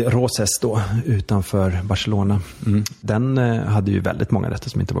 I Roses då, utanför Barcelona. Den hade ju väldigt många rätter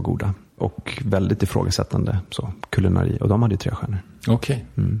som inte var goda. Och väldigt ifrågasättande så, kulinari. Och de hade ju 3 stjärnor. Okej.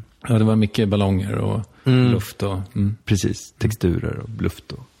 Ja, det var mycket ballonger och luft och... Precis, texturer och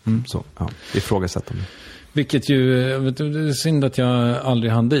luft och så. Ja, ifrågasättande. Vilket ju, det är synd att jag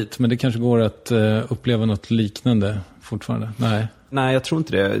aldrig hann dit. Men det kanske går att uppleva något liknande fortfarande. Nej, jag tror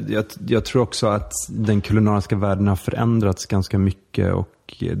inte det. Jag tror också att den kulinariska världen har förändrats ganska mycket.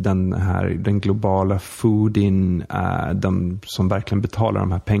 Och den globala foodin, de som verkligen betalar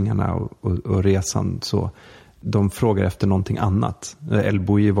de här pengarna och resan, så de frågar efter någonting annat. El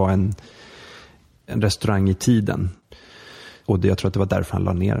Bouilly var en restaurang i tiden. Och jag tror att det var därför han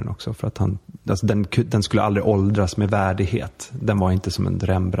la ner den också. För att den skulle aldrig åldras med värdighet. Den var inte som en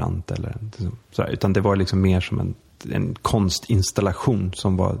Rembrandt eller sådär, utan det var liksom mer som en konstinstallation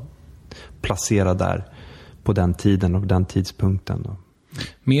som var placerad där på den tiden och den tidpunkten.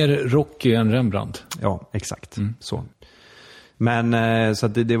 Mer Rocky än Rembrandt. Ja, exakt. Så. Men så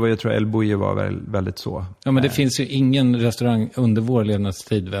att det var, jag tror El Bulli var väldigt så. Ja, men det finns ju ingen restaurang under vår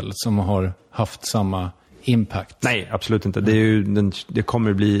levnadstid väl som har haft samma impact. Nej, absolut inte. Det är ju det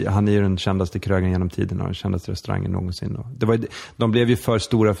kommer bli, han är ju den kändaste krögaren genom tiden och den kändaste restaurangen någonsin. De blev ju för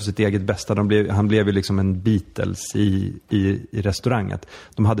stora för sitt eget bästa. Han blev ju liksom en Beatles i restaurangen.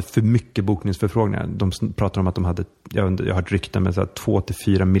 De hade för mycket bokningsförfrågningar. De pratar om att de hade, jag har hört rykten med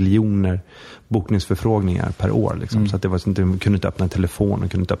 2-4 miljoner bokningsförfrågningar per år. Liksom. Så att det var, de kunde inte öppna en telefon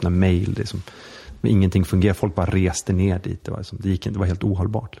och kunde inte öppna mail. Liksom. Men ingenting fungerade. Folk bara reste ner dit. Det var helt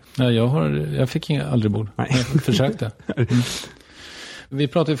ohållbart. Ja, jag fick aldrig bord. Jag försökte. Vi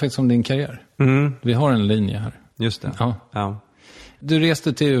pratade ju faktiskt om din karriär. Vi har en linje här. Just det. Ja. Du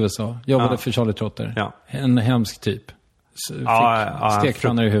reste till USA. Jobbade för Charlie Trotter. Ja. En hemsk typ.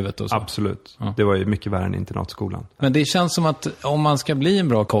 Stekfrannor i huvudet och så. Absolut. Ja. Det var ju mycket värre än internatskolan. Men det känns som att om man ska bli en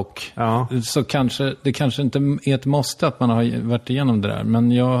bra kock så det kanske inte är ett måste att man har varit igenom det där.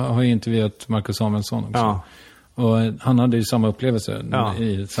 Men jag har ju intervjuat Marcus Samuelsson också. Ja. Och han hade ju samma upplevelse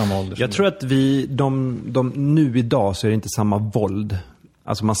i samma ålder. Jag tror att nu idag så är det inte samma våld.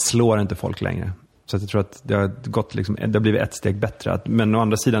 Alltså man slår inte folk längre. Så jag tror att det har gått liksom, det har blivit ett steg bättre. Men å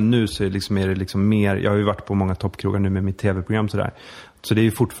andra sidan nu så är det liksom mer, jag har ju varit på många toppkrogar nu med mitt tv-program sådär. Så det är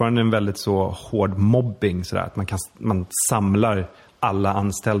ju fortfarande en väldigt så hård mobbing sådär. Att man samlar alla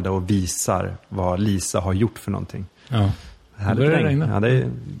anställda och visar vad Lisa har gjort för någonting. Ja. Det är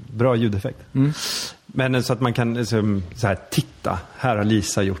bra ljudeffekt. Men så att man kan så här, titta, här har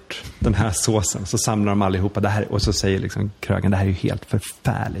Lisa gjort den här såsen. Så samlar de allihopa det här och så säger liksom krögen, det här är ju helt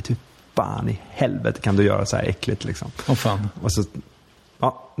förfärligt. Hur fan i helvete kan du göra så här äckligt liksom? Fan. Och så,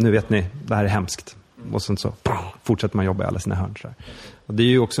 nu vet ni, det här är hemskt. Och sen så fortsätter man jobba i alla sina hörn så här. Och det är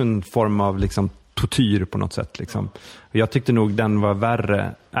ju också en form av liksom tortyr på något sätt liksom. Och jag tyckte nog den var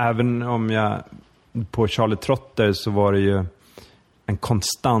värre. Även om jag på Charlie Trotter så var det ju en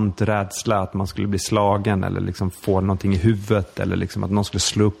konstant rädsla att man skulle bli slagen eller liksom få någonting i huvudet eller liksom att någon skulle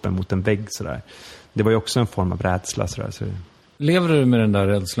slå upp en mot en vägg sådär. Det var ju också en form av rädsla sådär. Så. Lever du med den där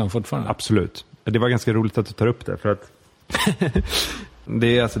rädslan fortfarande? Absolut. Det var ganska roligt att du tar upp det för att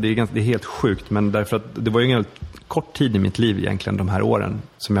det är helt sjukt, men därför att det var ju en kort tid i mitt liv egentligen de här åren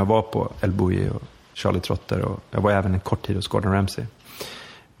som jag var på El Bulli och Charlie Trotter och jag var även en kort tid hos Gordon Ramsay.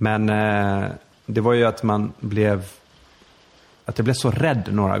 Men det var ju att jag blev så rädd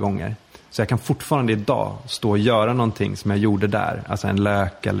några gånger. Så jag kan fortfarande idag stå och göra någonting som jag gjorde där. Alltså en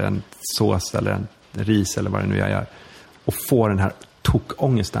lök eller en sås eller en ris eller vad det nu jag gör. Och få den här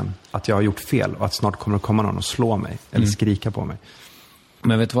tokångesten att jag har gjort fel och att snart kommer att komma någon och slå mig eller skrika på mig.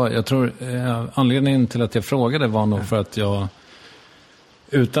 Men vet du vad, jag tror anledningen till att jag frågade var nog för att jag,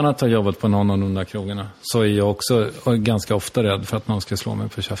 utan att ha jobbat på någon av de där krogarna, så är jag också ganska ofta rädd för att någon ska slå mig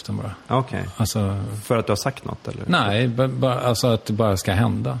på käften bara. Okej. Alltså, för att du har sagt något eller? Nej, alltså att det bara ska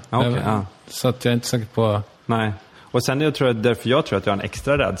hända. Så att jag är inte säker på. Nej. Och sen därför jag tror att jag har en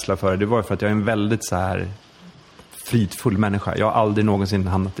extra rädsla för det var för att jag är en väldigt så här fridfull människa. Jag har aldrig någonsin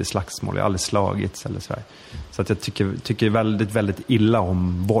hamnat i slagsmål. Jag har aldrig slagits eller så här. Så att jag tycker väldigt, väldigt illa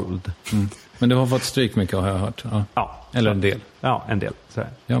om våld. Men du har fått stryk mycket har jag hört. Ja. Eller en del. Ja, en del. Så här.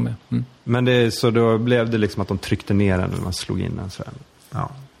 Jag med. Men så då blev det liksom att de tryckte ner den när man slog in den. Så här. Ja,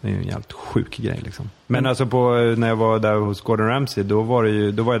 det är ju en jävligt sjuk grej liksom. Men alltså när jag var där hos Gordon Ramsay, då var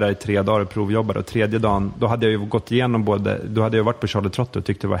jag där i 3 dagar och provjobbade. Och 3:e dagen, då hade jag ju gått igenom då hade jag varit på Charlie Trotter och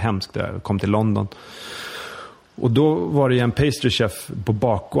tyckte det var hemskt där. Jag kom till London. Och då var det en pastrychef på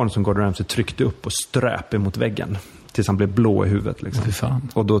bakgården som Gordon Ramsay tryckte upp och ströp emot väggen. Tills han blev blå i huvudet liksom. Fy fan.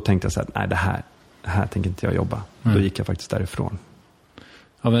 Och då tänkte jag så här, nej det här tänker inte jag jobba. Då gick jag faktiskt därifrån.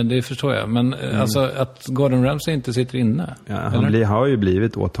 Ja, men det förstår jag. Men alltså att Gordon Ramsay inte sitter inne? Ja, han har ju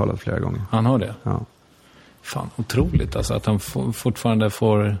blivit åtalad flera gånger. Han har det? Ja. Fan, otroligt alltså att han fortfarande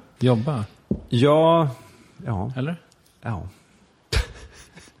får jobba. Ja. Eller? Ja.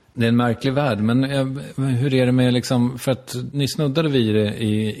 Det är en märklig värld, men hur är det med liksom, för att ni snuddade vid det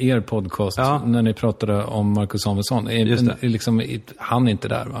i er podcast när ni pratade om Marcus Samuelsson. Han är inte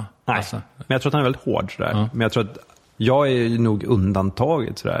där va? Nej, alltså. Men jag tror att han är väldigt hård sådär. Ja. Men jag tror att jag är nog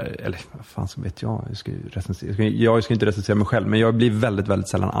undantaget sådär. Eller vad fan så vet jag. Jag ska inte recensera mig själv, men jag blir väldigt, väldigt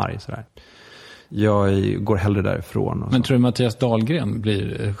sällan arg sådär. Jag går hellre därifrån. Men tror du Mattias Dahlgren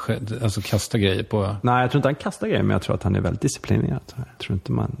blir, alltså kastar grejer på... Nej, jag tror inte han kastar grejer, men jag tror att han är väldigt disciplinerad. Jag tror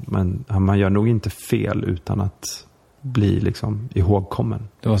inte man gör nog inte fel utan att bli liksom ihågkommen.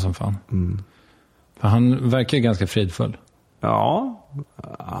 Det var som fan. För han verkar ju ganska fridfull. Ja,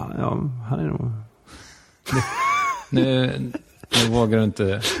 han är nog... Nu vågar du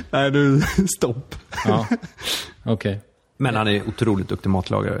inte... Nej, du, stopp. Ja, okej. Men han är otroligt duktig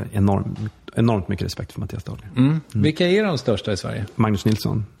matlagare. Enormt mycket respekt för Mattias Dahlgren. Vilka är de största i Sverige? Magnus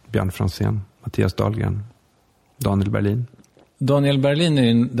Nilsson, Björn Franzén, Mattias Dahlgren, Daniel Berlin. Daniel Berlin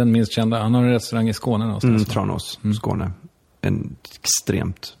är den minst kända. Han har en restaurang i Skåne någonstans. Tranås, Skåne. En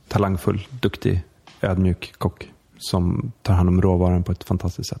extremt talangfull, duktig, ödmjuk kock som tar hand om råvaran på ett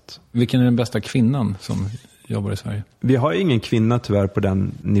fantastiskt sätt. Vilken är den bästa kvinnan som jobbar i Sverige? Vi har ingen kvinna tyvärr på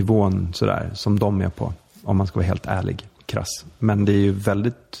den nivån sådär, som de är på. Om man ska vara helt ärlig, krass. Men det är ju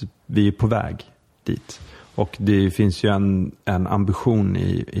vi är på väg dit. Och det finns ju en ambition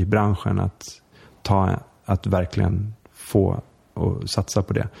i branschen att verkligen få och satsa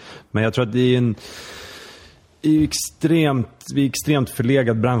på det. Men jag tror att det är vi är extremt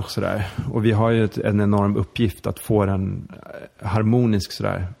förlegad bransch sådär. Och vi har ju en enorm uppgift att få den harmonisk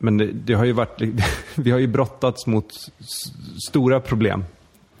sådär. Men det har ju varit, vi har ju brottats mot stora problem.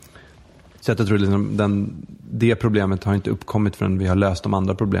 Så att jag tror liksom det problemet har inte uppkommit förrän vi har löst de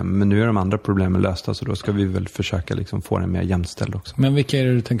andra problemen. Men nu är de andra problemen lösta, så då ska vi väl försöka liksom få den mer jämställd också. Men vilka är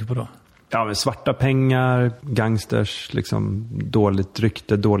det du tänker på då? Ja, men svarta pengar, gangsters, liksom dåligt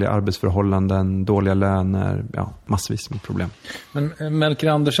rykte, dåliga arbetsförhållanden, dåliga löner, ja, massvis med problem. Men Melker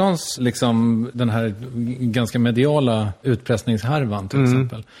Anderssons, liksom den här ganska mediala utpressningshärvan till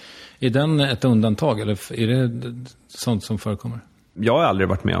exempel, är den ett undantag eller är det sånt som förekommer? Jag har aldrig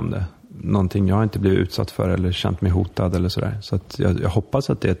varit med om det. Någonting jag har inte blivit utsatt för eller känt mig hotad eller sådär. Så att jag hoppas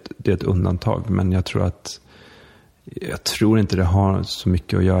att det är ett undantag, men jag tror inte det har så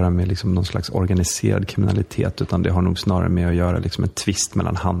mycket att göra med liksom någon slags organiserad kriminalitet, utan det har nog snarare med att göra liksom en tvist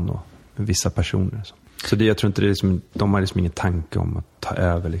mellan han och vissa personer. Så jag tror inte de har liksom ingen tanke om att ta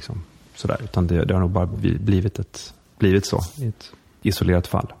över liksom sådär, utan det har nog bara blivit så i ett isolerat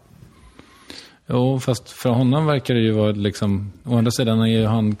fall. Jo, fast för honom verkar det ju vara liksom, å andra sidan är ju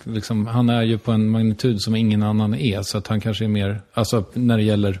han är ju på en magnitud som ingen annan är, så att han kanske är mer, alltså när det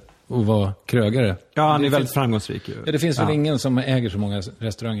gäller att vara krögare. Ja, han är väldigt framgångsrik. Ja, det finns väl ingen som äger så många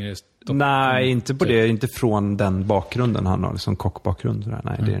restauranger i Stockholm? Nej, inte på det. Inte från den bakgrunden. Han har liksom kockbakgrund.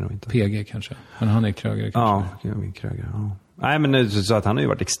 Nej, det är nog inte. PG kanske. Men han är krögare kanske. Ja, jag är krögare. Ja. Nej, men så att han har ju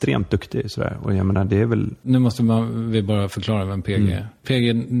varit extremt duktig sådär. Och jag menar, det är väl... Nu måste vi bara förklara vem PG är.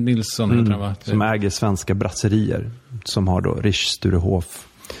 PG Nilsson heter han, va? Som äger Svenska Brasserier. Som har då Rish, Sturehof.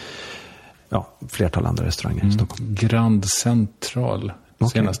 Ja, flertal andra restauranger i Stockholm. Grand Central.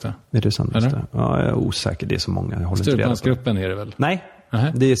 Senaste. Är det senaste? Eller? Ja, jag är osäker. Det är så många. Stureplansgruppen är det väl? Nej.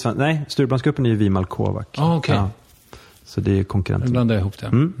 Det är nej, Stureplansgruppen är ju Vimal Kovac. Okej. Ja. Så det är konkurrenter. Jag blandar ihop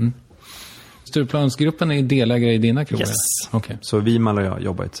det. Stureplansgruppen är delägare i dina krogar? Yes. Okay. Så Vimal och jag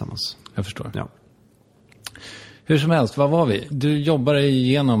jobbar tillsammans. Jag förstår. Ja. Hur som helst, vad var vi? Du jobbade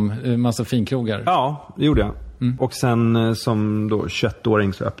igenom massa finkrogar. Ja, det gjorde jag. Och sen som då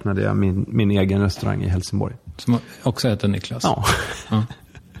 21-åring så öppnade jag min egen restaurang i Helsingborg. Som också heter Niklas? Ja.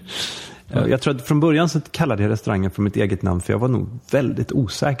 Jag tror att från början så kallade jag restaurangen för mitt eget namn, för jag var nog väldigt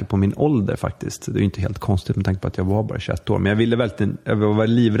osäker på min ålder faktiskt. Det är ju inte helt konstigt med tanke på att jag var bara 21 år. Men jag var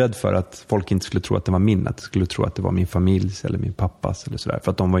livrädd för att folk inte skulle tro att det var min, att de skulle tro att det var min familjs eller min pappas eller sådär.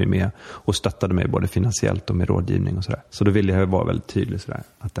 För att de var ju med och stöttade mig både finansiellt och med rådgivning och sådär. Så då ville jag vara väldigt tydlig sådär,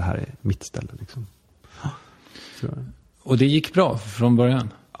 att det här är mitt ställe liksom. Så. Och det gick bra från början?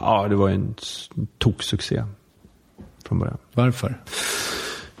 Ja, det var en toksuccé från början. Varför?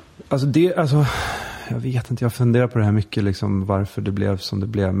 Alltså, jag vet inte, jag funderar på det här mycket liksom, varför det blev som det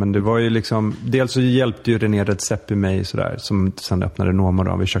blev. Men det var ju liksom, dels så hjälpte ju René Redzepi mig sådär, som sen öppnade Noma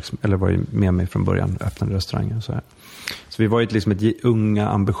då, eller var ju med mig från början, öppnade restaurangen och sådär. Så vi var ju liksom ett unga,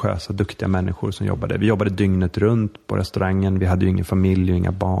 ambitiösa, duktiga människor som jobbade. Vi jobbade dygnet runt på restaurangen, vi hade ju ingen familj och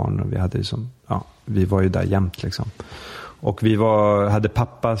inga barn. Och vi hade liksom, vi var ju där jämt liksom. Och vi hade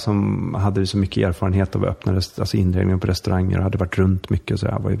pappa som hade så mycket erfarenhet av att öppna inredningen på restauranger och hade varit runt mycket. Så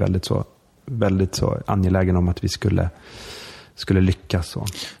jag var ju väldigt så angelägen om att vi skulle lyckas. Så.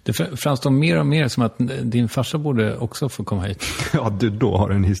 Det framstår mer och mer som att din farsa borde också få komma hit. Ja, du då har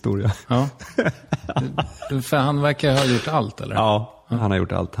en historia. Ja. För han verkar ha gjort allt, eller? Ja, han har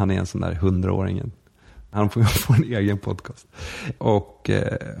gjort allt. Han är en sån där 100-åringen. Han får få en egen podcast. Och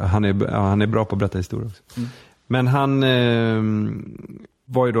han är bra på att berätta historier också. Men han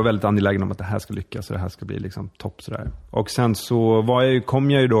var ju då väldigt angelägen om att det här ska lyckas och det här ska bli liksom topp sådär. Och sen så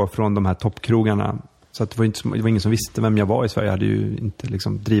kom jag ju då från de här toppkrogarna. Så att det var ingen som visste vem jag var i Sverige. Jag hade ju inte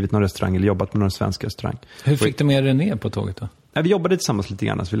liksom drivit någon restaurang eller jobbat med någon svensk restaurang. Hur fick du med René på tåget då? Nej, vi jobbade tillsammans lite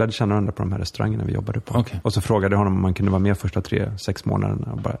grann. Så vi lärde känna varandra på de här restaurangerna vi jobbade på. Okay. Och så frågade jag honom om man kunde vara med första 3-6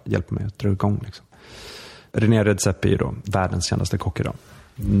 månaderna och bara hjälpa mig att dra igång. Liksom. René Redzepi är ju då världens kändaste kock idag.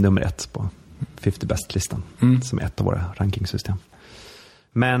 Nummer 1 på 50 best-listan. Som är ett av våra rankingsystem.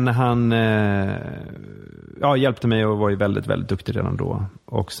 Men han hjälpte mig och var ju väldigt, väldigt duktig redan då.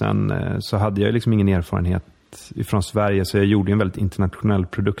 Och sen så hade jag liksom ingen erfarenhet ifrån Sverige, så jag gjorde en väldigt internationell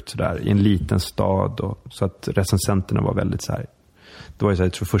produkt så där, i en liten stad. Och, så att recensenterna var väldigt så här. Det var ju så här,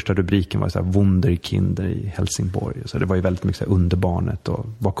 jag tror första rubriken var så här, Wunderkinder i Helsingborg. Så det var ju väldigt mycket så här, underbarnet och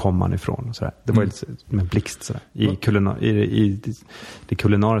var kom han ifrån och så där. Det var ju lite med blixt så där, i det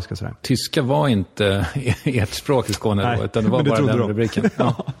kulinariska så där. Tyska var inte ert språk i Skåne då, utan det var bara den rubriken.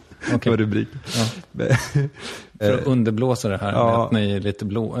 Ja. Okay. Det var rubriken. Ja. För att underblåsa det här med att ni är lite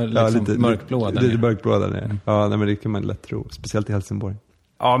blå, liksom lite mörkblå där. Lite mörkblå där nere. Ja, men det kan man lätt tro. Speciellt i Helsingborg.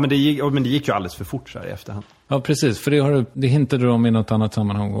 Ja, men det gick ju alldeles för fort så här i efterhand. Ja, precis. För det hintade du om i något annat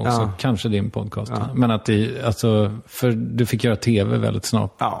sammanhang också. Ja. Kanske din podcast. Ja. Men att för du fick göra tv väldigt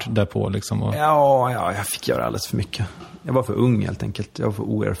snart därpå liksom. Och... Ja, jag fick göra alldeles för mycket. Jag var för ung helt enkelt. Jag var för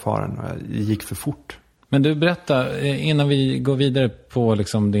oerfaren och det gick för fort. Men du, berätta, innan vi går vidare på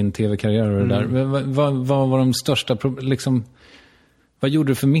liksom din tv-karriär och det där. Vad var de största liksom, vad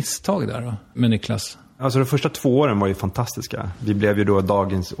gjorde du för misstag där då med Niklas? Alltså de första 2 åren var ju fantastiska. Vi blev ju då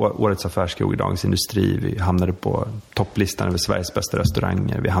årets affärskrog i Dagens Industri. Vi hamnade på topplistan över Sveriges bästa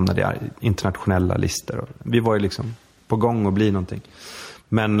restauranger. Vi hamnade i internationella listor. Vi var ju liksom på gång att bli någonting.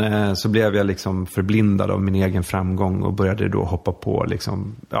 Men så blev jag liksom förblindad av min egen framgång och började då hoppa på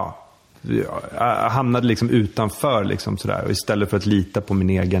liksom, jag hamnade liksom utanför liksom sådär. Och istället för att lita på min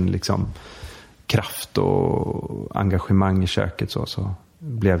egen liksom kraft och engagemang i köket så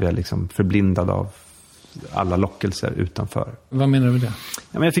blev jag liksom förblindad av alla lockelser utanför. Vad menar du med det?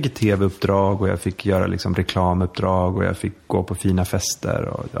 Ja, men jag fick ett tv-uppdrag och jag fick göra liksom reklamuppdrag och jag fick gå på fina fester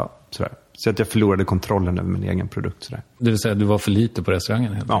och sådär. Så att jag förlorade kontrollen över min egen produkt sådär. Det vill säga att du var för lite på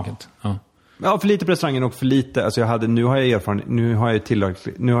restaurangen helt enkelt? Ja, för lite på restaurangen och för lite. Alltså nu har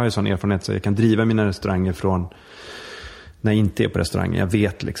jag sån erfarenhet så jag kan driva mina restauranger från när jag inte är på restaurangen. Jag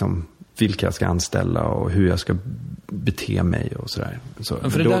vet liksom vilka jag ska anställa och hur jag ska bete mig och sådär.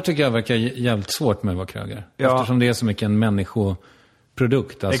 För det där tycker jag verkar jävligt svårt med att vara krögare. Ja. Eftersom det är så mycket en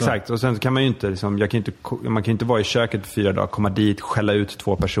människoprodukt. Alltså. Exakt, och sen kan man ju inte, liksom, man kan ju inte vara i köket på 4 dagar, komma dit, skälla ut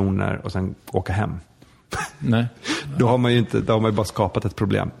 2 personer och sen åka hem. Nej. Då har man ju bara skapat ett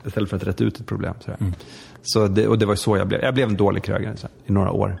problem istället för att rätta ut ett problem. Så det var så jag blev. Jag blev en dålig krögare i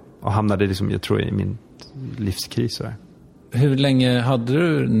några år och hamnade liksom, jag tror, i min livskris sådär. Hur länge hade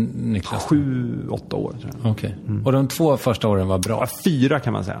du, Niklas? 7-8 år. Okej. Och de 2 första åren var bra? 4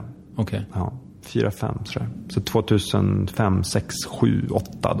 kan man säga. Okej. Ja, 4-5 sådär. Så 2005, 6, 7,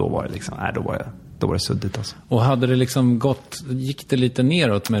 8 då var det liksom, då var det suddigt alltså. Och hade det liksom gick det lite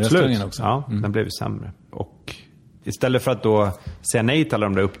neråt med restaurangen också? Ja, den blev ju sämre. Och istället för att då säga nej till alla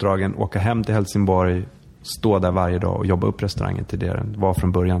de där uppdragen, åka hem till Helsingborg, stå där varje dag och jobba upp restaurangen till det den var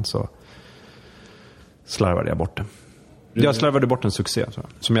från början, så slarvade jag bort det. Jag slarvade bort en succé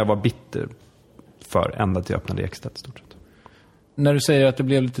som jag var bitter för ända till jag öppnade Ekstedt stort sett. När du säger att det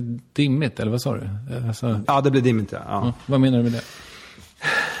blev lite dimmigt, eller vad sa du? Alltså... Ja, det blev dimmigt, ja. Vad menar du med det?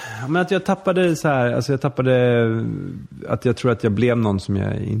 Men att jag tappade så här, alltså att jag tror att jag blev någon som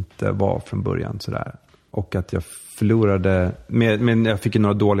jag inte var från början så där. Och att jag förlorade, men jag fick ju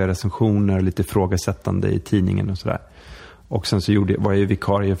några dåliga recensioner, lite ifrågasättande i tidningen och sådär. Och sen så var jag ju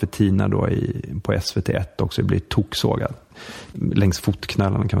vikarie för Tina då på SVT1 också. Jag blev toksågad längs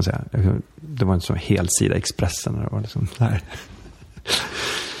fotknölarna kan man säga. Det var en sån hel sida Expressen. Det var liksom där.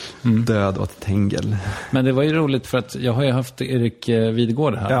 Död åt Tengel. Men det var ju roligt för att jag har ju haft Erik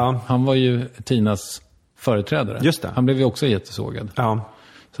Vidgård här. Ja. Han var ju Tinas företrädare. Just det. Han blev ju också jättesågad. Ja.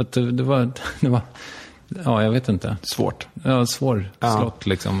 Så att det var ja, jag vet inte. Svårt. Ja, slott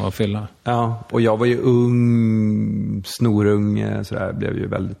liksom att fylla. Ja, och jag var ju ung, snorung, så där, blev ju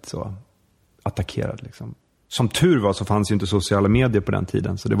väldigt så attackerad liksom. Som tur var så fanns ju inte sociala medier på den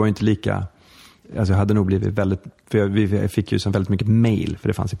tiden, så det var ju inte lika, alltså jag hade nog blivit väldigt, för vi fick ju så väldigt mycket mail, för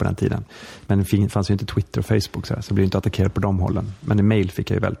det fanns ju på den tiden. Men det fanns ju inte Twitter och Facebook så jag blev inte attackerad på de hållen. Men i mail fick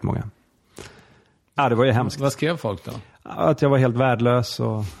jag ju väldigt många. Ja, det var ju hemskt. Vad skrev folk då? Att jag var helt värdelös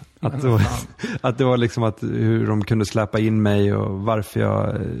och att det var liksom att hur de kunde släppa in mig och varför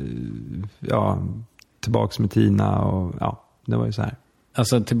jag tillbaks med Tina och det var ju så här.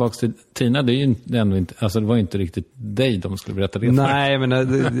 Alltså tillbaks till Tina, det är ju ändå inte, alltså det var ju inte riktigt dig de skulle berätta det för. Nej, men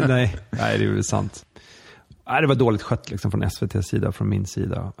nej, det är ju sant. Nej, det var dåligt skött liksom från SVT:s sida, från min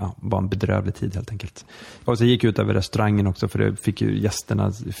sida. Ja, bara en bedrövlig tid helt enkelt. Och så gick jag ut över restaurangen också, för det fick ju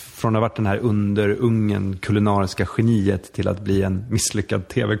gästerna från att ha varit den här underungen kulinariska geniet till att bli en misslyckad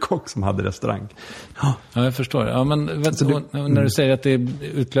tv-kock som hade restaurang. Ja, jag förstår. Ja, men när du säger att det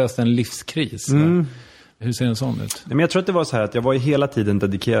utlöste en livskris, hur ser en sån ut? Men jag tror att det var så här att jag var hela tiden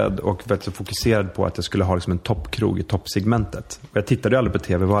dedikerad och väldigt så fokuserad på att jag skulle ha liksom en toppkrog i toppsegmentet. Och jag tittade ju aldrig på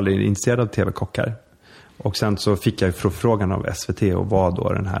tv, var aldrig intresserad av tv-kockar. Och sen så fick jag frågan av SVT och vad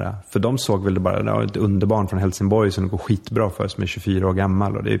då den här, för de såg väl det bara ett underbarn från Helsingborg som går skitbra för, som är 24 år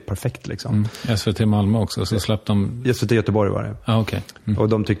gammal, och det är perfekt liksom. SVT Malmö också, så släppte de... SVT Göteborg var det. Okay. Och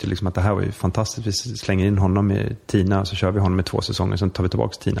de tyckte liksom att det här var ju fantastiskt, vi slänger in honom i Tina och så kör vi honom i 2 säsonger, sen tar vi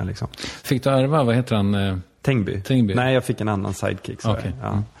tillbaka Tina liksom. Fick du ärva, vad heter han? Tängby. Nej, jag fick en annan sidekick. Okay.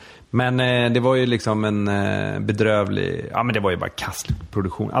 Ja. Men det var ju liksom en bedrövlig, ja men det var ju bara kass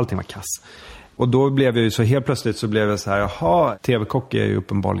produktion, allting var kass. Och då blev jag ju så, helt plötsligt så blev jag så här, jaha, tv-kock är jag ju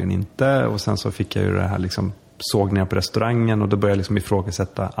uppenbarligen inte. Och sen så fick jag ju det här liksom, sågningar på restaurangen, och då började jag liksom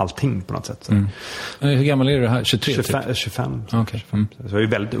ifrågasätta allting på något sätt. Så. Hur gammal är du här? 23? 25. Okay. Så jag är ju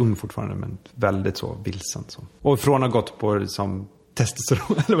väldigt ung fortfarande, men väldigt så vilsen. Så. Och från att ha gått på liksom,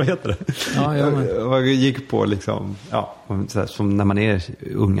 testosteron, eller vad heter det? Ja, jag gick på liksom, ja, så här, som när man är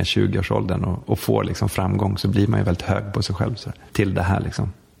unga 20-årsåldern och får liksom framgång, så blir man ju väldigt hög på sig själv så här, till det här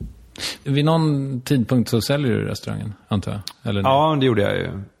liksom. Vid någon tidpunkt så säljer du restaurangen, antar jag? Eller ja, det gjorde jag ju.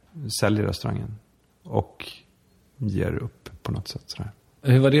 Säljer restaurangen. Och ger upp på något sätt. Sådär.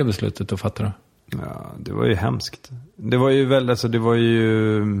 Hur var det beslutet att fatta då? Ja, det var ju hemskt. Det var ju väldigt, alltså det var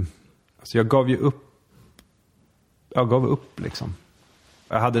ju... Alltså jag gav ju upp. Jag gav upp liksom.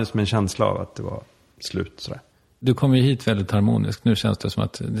 Jag hade som en känsla av att det var slut sådär. Du kom ju hit väldigt harmoniskt. Nu känns det som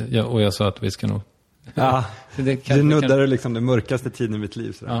att... jag sa att vi ska nog... Ja, det nuddade liksom den mörkaste tiden i mitt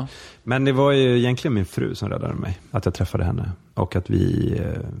liv. Ja. Men det var ju egentligen min fru som räddade mig. Att jag träffade henne. Och att vi...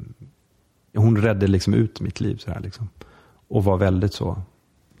 hon räddade liksom ut mitt liv så här liksom. Och var väldigt så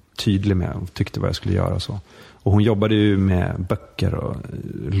tydlig med och tyckte vad jag skulle göra och så. Och hon jobbade ju med böcker och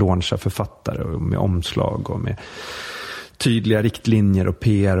launcha författare och med omslag och med tydliga riktlinjer och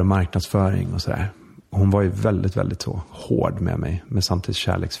PR och marknadsföring och sådär. Hon var ju väldigt, väldigt så hård med mig, men samtidigt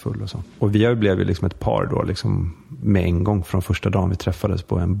kärleksfull och så. Och vi blev ju liksom ett par då, liksom med en gång från första dagen vi träffades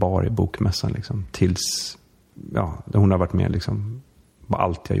på en bar i Bokmässan liksom. Tills, ja, hon har varit med liksom på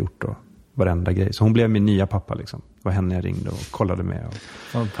allt jag gjort och varenda grej. Så hon blev min nya pappa liksom. Det var henne jag ringde och kollade med.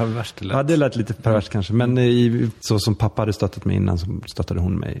 Och... perverst det lät. Ja, det lät lite perverst kanske. Men så som pappa hade stöttat mig innan, så stöttade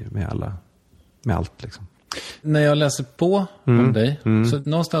hon mig med allt liksom. När jag läser på om dig, så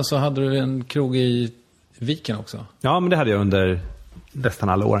någonstans så hade du en krog i Viken också. Ja, men det hade jag under nästan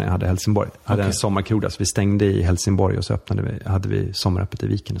alla åren jag hade i Helsingborg. Jag hade en sommarkrog där, så vi stängde i Helsingborg och så hade vi sommaröppet i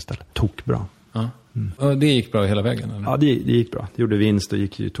Viken istället. Tok bra. Ja. Och det gick bra hela vägen? Eller? Ja, det gick bra. Det gjorde vinst och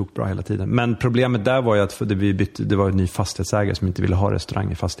gick ju tok bra hela tiden. Men problemet där var ju att det var en ny fastighetsägare som inte ville ha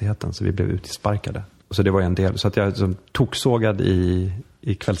restaurang i fastigheten, så vi blev utsparkade. Så det var en del. Så att jag som toksågad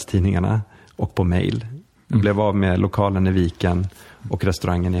i kvällstidningarna och på mail. Jag blev av med lokalen i Viken, och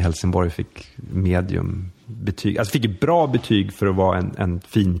restaurangen i Helsingborg fick medium betyg. Alltså fick ett bra betyg för att vara en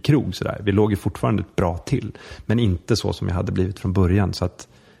fin krog sådär. Vi låg ju fortfarande bra till, men inte så som jag hade blivit från början, så att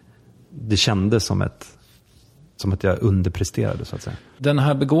det kändes som att jag underpresterade så att säga. Den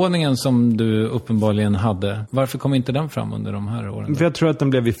här begåvningen som du uppenbarligen hade, varför kom inte den fram under de här åren? För jag tror att den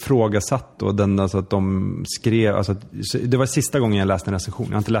blev ifrågasatt, och alltså att de skrev, alltså att, det var sista gången jag läste en recension.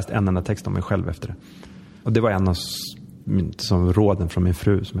 Jag har inte läst en enda text om mig själv efter det. Och det var en av som råden från min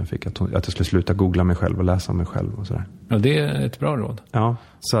fru som jag fick, att jag skulle sluta googla mig själv och läsa om mig själv och sådär. Ja, det är ett bra råd. Ja,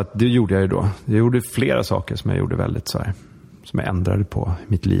 så att det gjorde jag ju då. Jag gjorde flera saker som jag gjorde väldigt så här, som jag ändrade på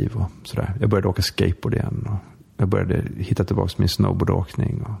i mitt liv och sådär. Jag började åka skateboard igen, och jag började hitta tillbaka min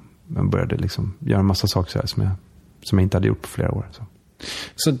snowboardåkning, och jag började liksom göra en massa saker så här som jag inte hade gjort på flera år.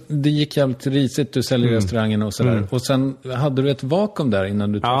 Så det gick jävligt risigt, du säljer restaurangen och sådär. Och sen hade du ett vakuum där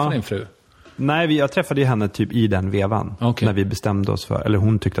innan du träffade din fru? Nej, jag träffade henne typ i den vevan. Okay. När vi bestämde oss för, eller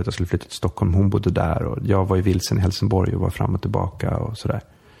hon tyckte att jag skulle flytta till Stockholm. Hon bodde där, och jag var i vilsen i Helsingborg och var fram och tillbaka och sådär.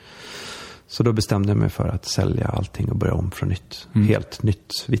 Så då bestämde jag mig för att sälja allting och börja om från nytt. Helt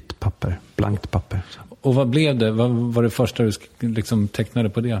nytt, vitt papper, blankt papper. Och vad blev det? Vad var det första du liksom tecknade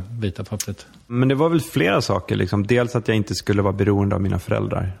på det vita pappret? Men det var väl flera saker. Liksom. Dels att jag inte skulle vara beroende av mina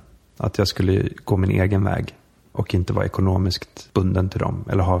föräldrar. Att jag skulle gå min egen väg. och inte vara ekonomiskt bunden till dem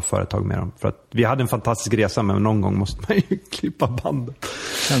eller ha företag med dem. För att vi hade en fantastisk resa, men någon gång måste man ju klippa bandet.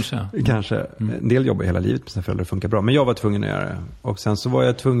 Kanske. En del jobbar hela livet med sina föräldrar, det funkar bra. Men jag var tvungen att göra det. Och sen så var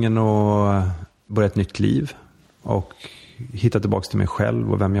jag tvungen att börja ett nytt liv och hitta tillbaka till mig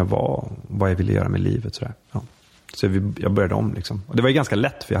själv och vem jag var och vad jag ville göra med livet. Sådär. Ja. Så jag började om liksom. Och det var ju ganska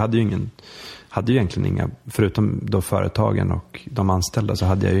lätt, för jag hade ju egentligen inga, förutom då företagen och de anställda, så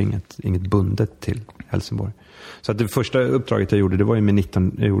hade jag ju inget bundet till Helsingborg. Så att det första uppdraget jag gjorde, det var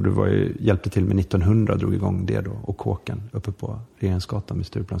ju hjälpte till med 1900, drog igång det då, och Kåken uppe på Regeringsgatan med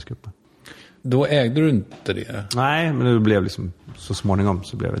Stureplansgruppen. Då ägde du inte det? Nej, men det blev liksom, så småningom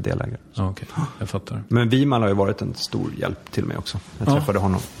så blev jag delägare. Okej, jag fattar. Men Wiman har ju varit en stor hjälp till mig också. Jag träffade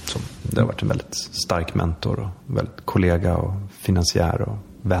honom. Det har varit en väldigt stark mentor och väldigt kollega och finansiär och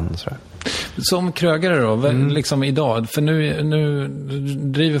vän och sådär. Som krögare då, liksom idag, för nu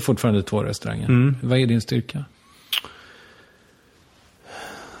driver fortfarande 2 restauranger. Vad är din styrka?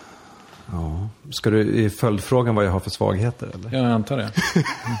 Ja, ska du i följdfrågan vad jag har för svagheter eller? Jag antar det.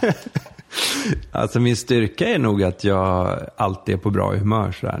 Alltså min styrka är nog att jag alltid är på bra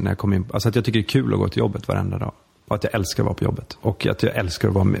humör sådär, när jag kommer in. Alltså att jag tycker det är kul att gå till jobbet varenda dag. Och att jag älskar att vara på jobbet. Och att jag älskar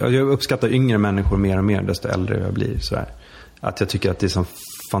att vara med. Jag uppskattar yngre människor mer och mer desto äldre jag blir sådär. Att jag tycker att det är så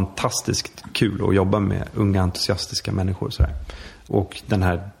fantastiskt kul att jobba med unga entusiastiska människor sådär. Och den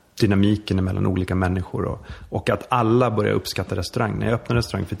här dynamiken mellan olika människor och att alla börjar uppskatta restaurang. När jag öppnade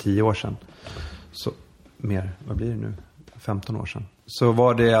restaurang för 10 år sedan, så mer, vad blir det nu? 15 år sedan. Så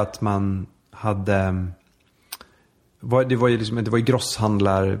var det att man hade, det var ju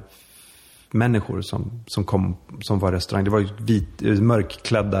grosshandlar människor som kom, som var restaurang. Det var ju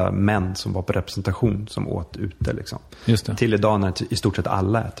mörkklädda män som var på representation som åt ute liksom. Just det. Till idag när i stort sett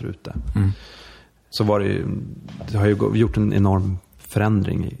alla äter ute. Så var det har ju gjort en enorm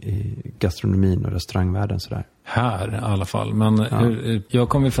förändring i gastronomin och restaurangvärlden sådär. Här i alla fall. Men jag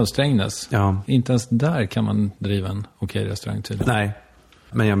kommer från Strängnäs. Ja. Inte ens där kan man driva en okej restaurang tydligen. Nej.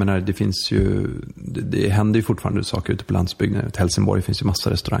 Men jag menar, det finns ju, det händer ju fortfarande saker ute på landsbygden. I Helsingborg finns ju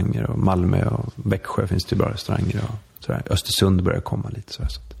massa restauranger, och Malmö och Växjö finns det ju bra restauranger och sådär. Östersund börjar komma lite sådär.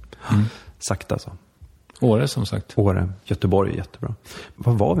 Så sakta så. Åre som sagt. Åre, Göteborg är jättebra.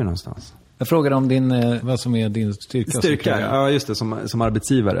 Var var vi någonstans? Jag frågade om vad som är din styrka. Styrka, ja just det, som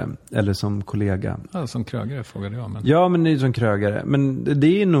arbetsgivare eller som kollega. Ja, som krögare frågade jag. Men... Ja, men det är som krögare. Men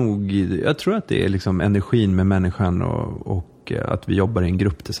det är nog, jag tror att det är liksom energin med människan och att vi jobbar i en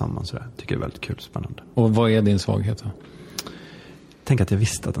grupp tillsammans. Så tycker jag är väldigt kul och spännande. Och vad är din svaghet då? Tänk att jag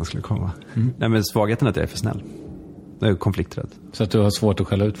visste att den skulle komma. Nej, men svagheten är att jag är för snäll. Jag är konflikträdd. Så att du har svårt att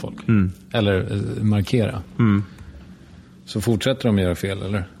skälla ut folk? Eller markera? Så fortsätter de göra fel,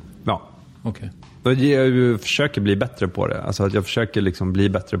 eller? Ja. Okej. Jag försöker bli bättre på det. Alltså att jag försöker liksom bli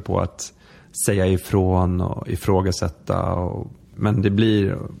bättre på att säga ifrån och ifrågasätta. Men det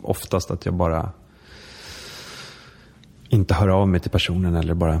blir oftast att jag bara inte hör av mig till personen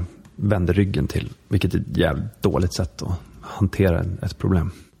eller bara vänder ryggen till. Vilket är ett jävligt dåligt sätt att hantera ett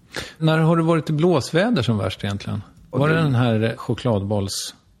problem. När har du varit i blåsväder som värst egentligen? Var det den här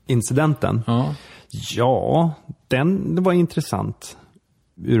chokladbolls... Incidenten? Ja. Ja, det var intressant.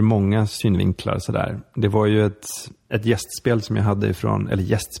 Ur många synvinklar sådär. Det var ju ett gästspel som jag hade eller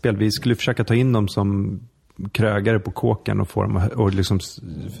gästspel. Vi skulle försöka ta in dem som krögare på Kåken och få dem och liksom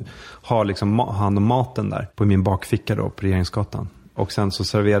ha liksom hand om maten där på min bakficka då på Regeringsgatan. Och sen så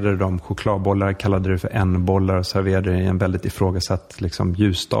serverade de chokladbollar, kallade det för N-bollar och serverade i en väldigt ifrågasatt liksom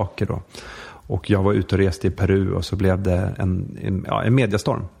ljusstake då. Och jag var ute och reste i Peru och så blev det en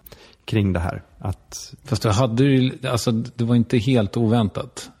mediastorm kring det här. Fast det var inte helt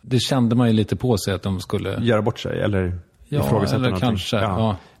oväntat. Det kände man ju lite på sig att de skulle... Göra bort sig eller ifrågasätta eller någonting. Kanske,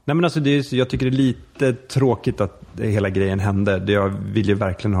 ja. Nej, men alltså jag tycker det är lite tråkigt att hela grejen hände. Jag vill ju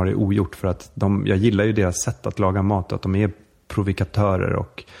verkligen ha det ogjort för att jag gillar ju deras sätt att laga mat. Att de är provikatörer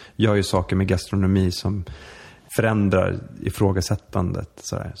och gör ju saker med gastronomi som förändrar ifrågasättandet.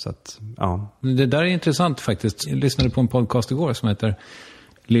 Så att, ja. Det där är intressant faktiskt. Jag lyssnade på en podcast igår som heter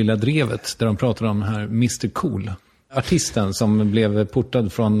Lilla Drevet, där de pratar om den här Mr. Cool. Artisten som blev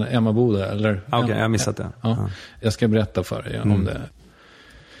portad från Emmaboda. Okej, jag har missat det. Ja. Jag ska berätta för dig om det.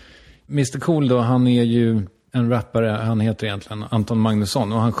 Mr. Cool då, han är ju en rappare, han heter egentligen Anton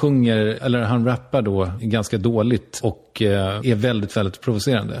Magnusson och han rappar då ganska dåligt och är väldigt, väldigt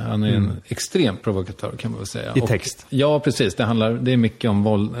provocerande. Han är en extrem provokatör kan man väl säga. I text? Ja, precis. Det är mycket om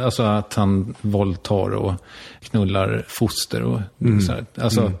våld, alltså att han våldtar och knullar foster och sådär.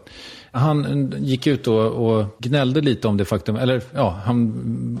 Alltså, han gick ut och gnällde lite om det faktum, eller ja,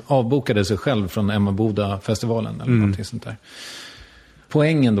 han avbokade sig själv från Emmaboda-festivalen eller någonting sånt där.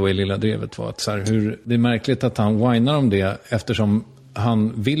 poängen då i Lilla Drevet var att så här, hur det är märkligt att han whinar om det eftersom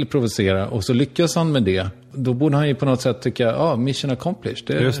han vill provocera och så lyckas han med det. Då borde han ju på något sätt tycka, mission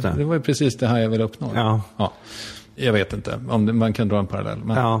accomplished. Just det. Det var ju precis det här jag ville uppnå. Ja. Jag vet inte om man kan dra en parallell.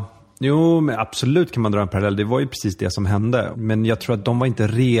 Men... Ja. Jo, men absolut kan man dra en parallell. Det var ju precis det som hände. Men jag tror att de var inte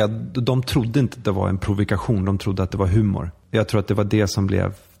redo. De trodde inte att det var en provokation. De trodde att det var humor. Jag tror att det var det som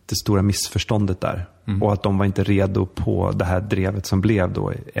blev det stora missförståndet där. Och att de var inte redo på det här drevet som blev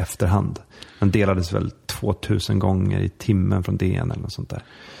då i efterhand. Den delades väl 2000 gånger i timmen från DN eller något sånt där.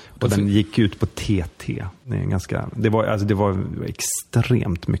 Och den gick ut på TT. Det var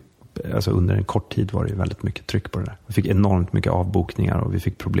extremt mycket. Alltså under en kort tid var det väldigt mycket tryck på det där. Vi fick enormt mycket avbokningar och vi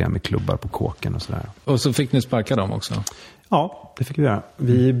fick problem med klubbar på kåken och sådär. Och så fick ni sparka dem också? Ja, det fick vi göra.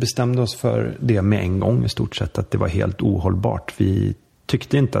 Vi bestämde oss för det med en gång i stort sett, att det var helt ohållbart. Vi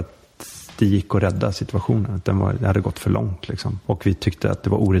tyckte inte att det gick att rädda situationen. Att det hade gått för långt liksom. Och vi tyckte att det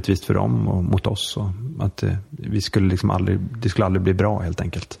var orättvist för dem och mot oss. Och att vi skulle liksom det skulle aldrig bli bra helt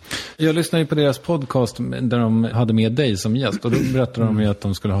enkelt. Jag lyssnade på deras podcast där de hade med dig som gäst. Och då berättade de ju att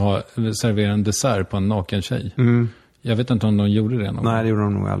de skulle servera en dessert på en naken tjej. Jag vet inte om de gjorde det någon gång. Nej, det gjorde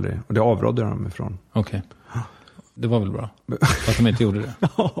de nog aldrig. Och det avrådde de ifrån. Okej. Det var väl bra att de inte gjorde det.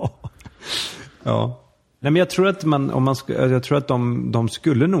 Ja. Nej, men jag tror att de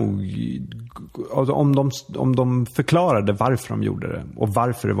skulle nog, om de förklarade varför de gjorde det och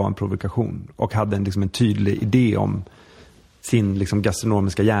varför det var en provokation och hade en tydlig idé om sin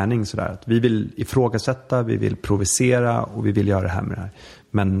gastronomiska gärning sådär, att vi vill ifrågasätta, vi vill provocera och vi vill göra det här med det här.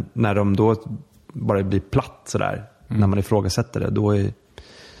 Men när de då bara blir platt sådär, när man ifrågasätter det, då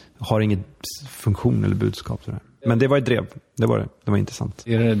har inget funktion eller budskap sådär. Men det var ett drev, det var intressant.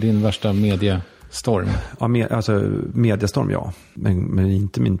 Är det din värsta mediestorm? Ja, mediestorm, ja. Men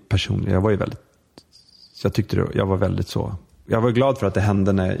inte min personliga. Jag var väldigt så. Jag var glad för att det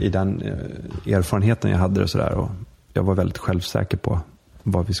hände i den erfarenheten jag hade och sådär. Och jag var väldigt självsäker på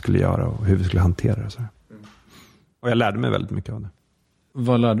vad vi skulle göra och hur vi skulle hantera det. Så. Och jag lärde mig väldigt mycket av det.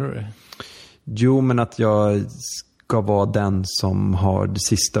 Vad lärde du dig? Jo, men att jag ska vara den som har det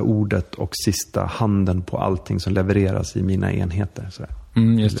sista ordet och sista handen på allting som levereras i mina enheter. Sådär.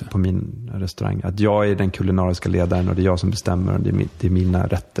 Just det. På min restaurang. Att jag är den kulinariska ledaren och det är jag som bestämmer och det är mina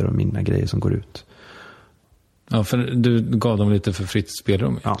rätter och mina grejer som går ut. Ja, för du gav dem lite för fritt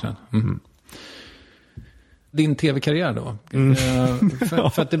spelrum egentligen. Ja. Din tv-karriär då?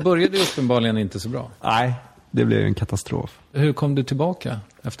 För att det började ju uppenbarligen inte så bra. Nej, det blev en katastrof. Hur kom du tillbaka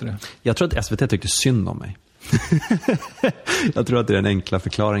efter det? Jag tror att SVT tyckte synd om mig. Jag tror att det är den enkla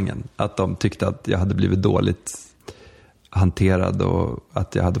förklaringen. Att de tyckte att jag hade blivit dåligt hanterad och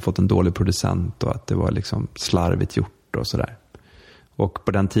att jag hade fått en dålig producent och att det var slarvigt gjort och sådär. Och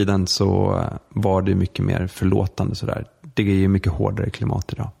på den tiden så var det mycket mer förlåtande sådär. Det är ju mycket hårdare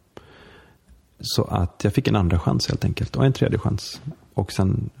klimat idag. Så att jag fick en andra chans helt enkelt och en tredje chans och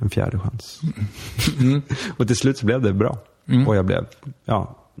sen en fjärde chans. Och till slut så blev det bra. Och jag blev,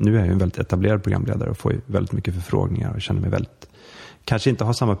 nu är jag ju en väldigt etablerad programledare och får ju väldigt mycket förfrågningar och känner mig väldigt, kanske inte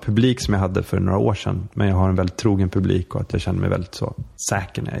har samma publik som jag hade för några år sedan, men jag har en väldigt trogen publik och att jag känner mig väldigt så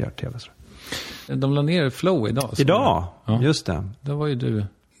säker när jag gör tv. De la ner Flow idag. Idag, just det. Då var ju du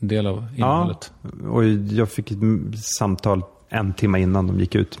del av innehållet. Ja, och jag fick ett samtal 1 timme innan de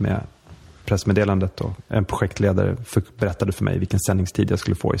gick ut med pressmeddelandet och en projektledare berättade för mig vilken sändningstid jag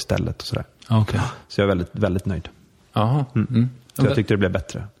skulle få istället och sådär. Okay. Så jag är väldigt, väldigt nöjd. Aha. Så jag tyckte det blev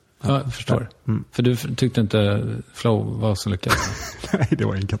bättre. Ja, jag förstår. För du tyckte inte Flow var så lyckad? Nej, det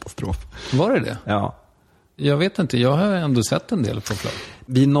var en katastrof. Var det? Ja. Jag vet inte, jag har ändå sett en del på Flow.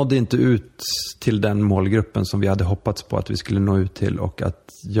 Vi nådde inte ut till den målgruppen som vi hade hoppats på att vi skulle nå ut till och att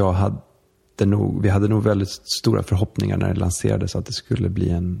vi hade nog väldigt stora förhoppningar när det lanserades att det skulle bli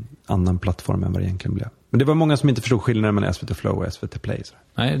en annan plattform än vad det egentligen blev. Men det var många som inte förstod skillnaden mellan SVT Flow och SVT Play. Så.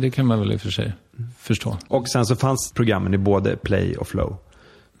 Nej, det kan man väl i och för sig förstå. Och sen så fanns programmen i både Play och Flow.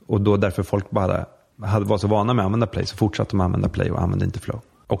 Och då därför folk bara var så vana med att använda Play så fortsatte de använda Play och använde inte Flow.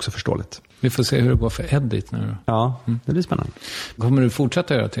 Också förståeligt. Vi får se hur det går för Edit nu. Ja, det blir spännande. Kommer du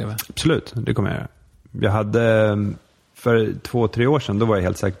fortsätta göra tv? Absolut, det kommer jag göra. Jag hade... För 2-3 år sedan, då var jag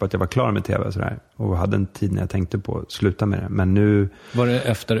helt säker på att jag var klar med tv och sådär. Och hade en tid när jag tänkte på att sluta med det. Men nu... Var det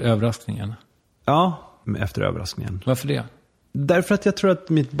efter överraskningen? Ja, efter överraskningen. Varför det? Därför att jag tror att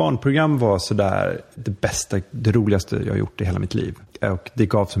mitt barnprogram var sådär det bästa, det roligaste jag har gjort i hela mitt liv. Och det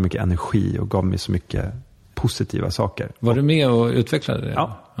gav så mycket energi och gav mig så mycket positiva saker. Var du med och utvecklade det?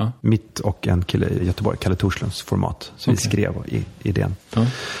 Ja. Mitt och en kille i Göteborg, Kalle Torslunds format. Så vi skrev i idén. Ja.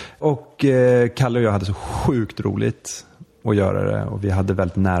 Och Kalle och jag hade så sjukt roligt. att göra det. Och vi hade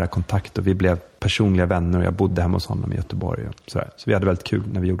väldigt nära kontakt och vi blev personliga vänner och jag bodde hemma hos honom i Göteborg. Och så vi hade väldigt kul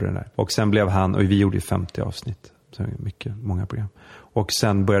när vi gjorde det där. Och sen blev han, och vi gjorde ju 50 avsnitt. Så många program. Och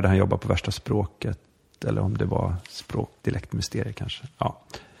sen började han jobba på Värsta språket. Eller om det var dialektmysterier kanske. Ja.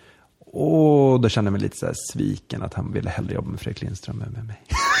 Och då kände jag mig lite så här sviken att han ville hellre jobba med Fredrik Lindström än med mig.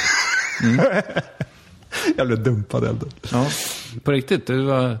 Jag blev dumpad ändå. Ja, på riktigt, du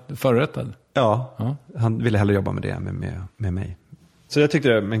var förrättad. Ja, han ville hellre jobba med det med mig. Så jag tyckte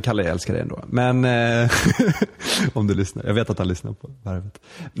det, men Kalle, jag älskar det ändå. Men om du lyssnar, jag vet att han lyssnar på Varvet.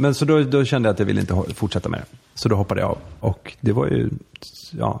 Men så då kände jag att jag ville inte fortsätta med det. Så då hoppade jag av. Och det var ju,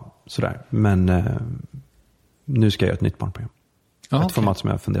 sådär. Men nu ska jag göra ett nytt barnprogram. Ett format som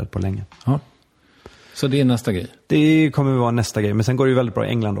jag har funderat på länge. Ja. Så det är nästa grej? Det kommer vara nästa grej. Men sen går det ju väldigt bra i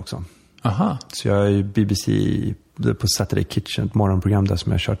England också. Aha. Så jag är ju BBC på Saturday Kitchen, ett morgonprogram där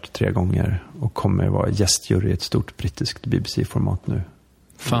som jag har kört 3 gånger. Och kommer vara gästjury i ett stort brittiskt BBC-format nu.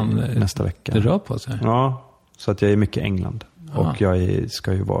 Fan, nästa vecka. Det rör på sig. Ja, så att jag är mycket i England. Och jag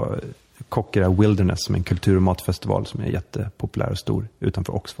ska ju vara kock i Wilderness, som är en kultur- och matfestival som är jättepopulär och stor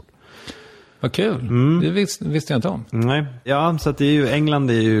utanför Oxford. Vad kul. Det visste jag inte om. Nej, ja, så att det är ju, England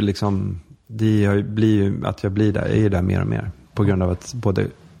är ju liksom, att jag blir där, är ju där mer och mer. På grund av att både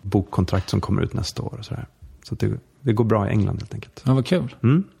bokkontrakt som kommer ut nästa år och sådär. Så att det går bra i England helt enkelt. Ja, vad kul.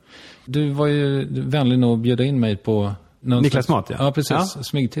 Du var ju vänlig nog att bjuda in mig på Niklas Mat, ja. Ja, precis.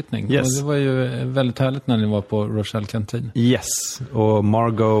 Smygtittning. Yes. Och det var ju väldigt härligt när ni var på Rochelle Canteen. Yes. Och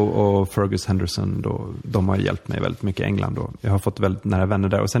Margot och Fergus Henderson, de har hjälpt mig väldigt mycket i England. Och jag har fått väldigt nära vänner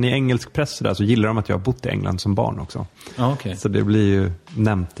där. Och sen i engelsk press där, så gillar de att jag har bott i England som barn också. Ja, okej. Så det blir ju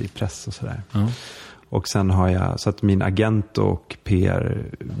nämnt i press och sådär. Ja. Och sen har jag, så att min agent och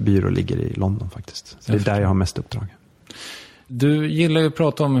PR-byrå ligger i London faktiskt. Så det är där jag har mest uppdrag. Du gillar ju att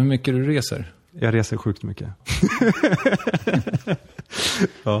prata om hur mycket du reser. Jag reser sjukt mycket.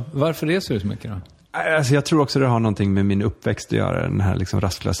 Ja. Varför reser du så mycket då? Alltså jag tror också det har någonting med min uppväxt att göra. Den här liksom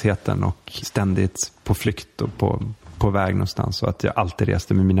rastlösheten och ständigt på flykt och på väg någonstans. Så att jag alltid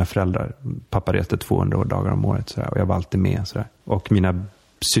reste med mina föräldrar. Pappa reste 200 dagar om året sådär, och jag var alltid med. Sådär. Och mina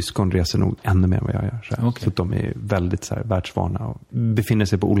syskon reser nog ännu mer än vad jag gör. Sådär. Okay. Så att de är väldigt sådär, världsvana och befinner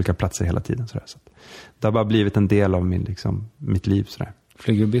sig på olika platser hela tiden. Sådär. Så att det har bara blivit en del av mitt liv. Sådär.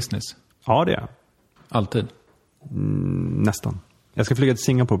 Flyger du business? Ja, det är jag. Alltid? Nästan. Jag ska flyga till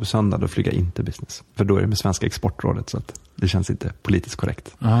Singapore på söndag, då flyger jag inte business. För då är det med Svenska exportrådet, så att det känns inte politiskt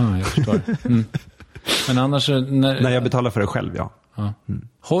korrekt. Ja, jag förstår. Men annars... När jag betalar för det själv, ja.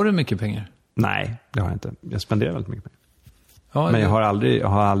 Har du mycket pengar? Nej, det har jag inte. Jag spenderar väldigt mycket pengar. Ja, men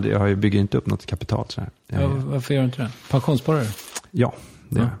jag bygger inte upp något kapital. Så här. Varför gör du inte det? Pensionssparare? Ja,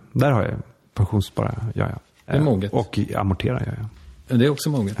 där har jag pensionssparare. Ja. Det är moget. Och amorterar jag. Det är också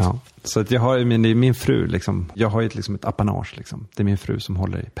moget. Ja. Så att jag har min fru liksom, jag har ju liksom ett apanage liksom. Det är min fru som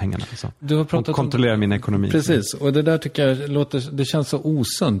håller i pengarna så. Du har pratat och kontrollerar min ekonomi. Precis, och det där tycker jag det känns så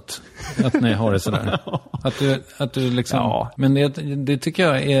osunt att ni har det sådär. att du liksom, ja. Men det tycker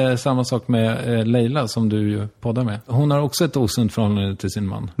jag är samma sak med Leila som du ju poddar med. Hon har också ett osunt förhållande till sin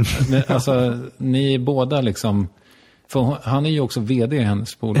man. Alltså ni är båda liksom. För han är ju också vd i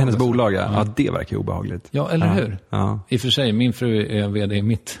hennes bolag. Hennes bolag, ja. Ja, det verkar obehagligt. Ja, eller hur? Ja. I och för sig, min fru är vd i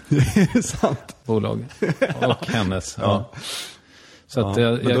mitt sant. bolag. Och hennes. Ja. Så att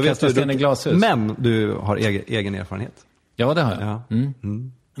jag kastar sten i glashus. Men du har egen erfarenhet. Ja, det har jag. Ja.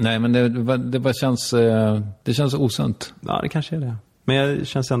 Nej, men det bara känns osunt. Ja, det kanske är det. Men det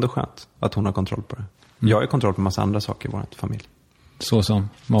känns ändå skönt att hon har kontroll på det. Jag har kontroll på en massa andra saker i vår familj. Så som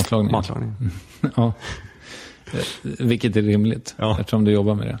matlagning. Ja. Vilket är rimligt, eftersom du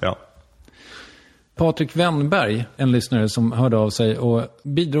jobbar med det. Ja. Patrik Wennberg, en lyssnare som hörde av sig och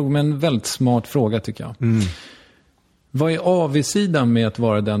bidrog med en väldigt smart fråga tycker jag. Vad är avsidan med att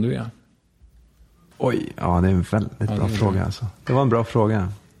vara den du är? Oj, ja det är en väldigt bra fråga alltså. Det var en bra fråga.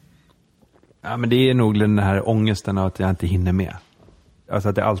 Ja, men det är nog den här ångesten av att jag inte hinner med. Alltså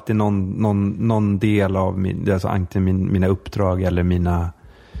att det är alltid någon del av alltså antingen mina uppdrag eller mina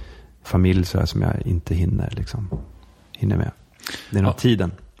familj så här, som jag inte hinner med. Det är nog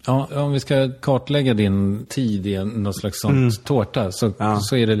tiden. Ja, om vi ska kartlägga din tid i någon slags sånt tårta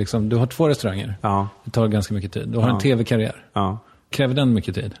så är det liksom, du har 2 restauranger. Ja. Det tar ganska mycket tid. Du har en tv-karriär. Ja. Kräver den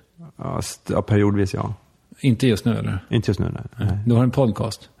mycket tid? Ja, periodvis ja. Inte just nu eller? Inte just nu, nej. Du har en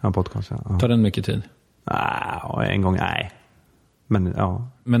podcast? Ja, en podcast, ja. Tar den mycket tid? En gång, nej. Men ja.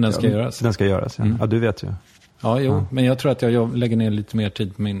 Men den ska göras? Den ska göras, ja. Ja, du vet ju. Ja, men jag tror att jag lägger ner lite mer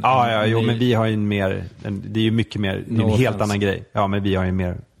tid på min... Men vi har ju mer... Det är ju mycket mer... Det är en helt annan grej. Ja, men vi har ju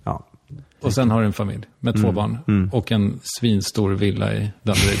mer... Ja. Och sen har du en familj med 2 barn. Och en svinstor villa i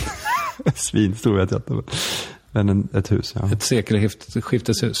Danderyd. Svinstor vet jag inte. än ett hus. Ja. Ett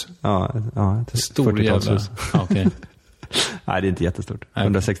sekelskifteshus. Ja, ett Stor jävla. Ja, okej. Nej, det är inte jättestort.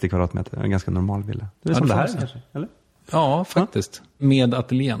 160 kvadratmeter. En ganska normal villa. Det är Ja, som det det här får man kanske, eller? Ja, faktiskt. Med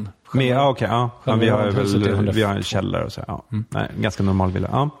ateljén. Okej. Ja, vi har huset är 100. vi har en källare och så. Ja. Nej, ganska normal villa.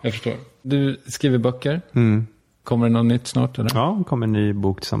 Ja. Jag förstår. Du skriver böcker. Kommer det något nytt snart? Eller? Ja, det kommer en ny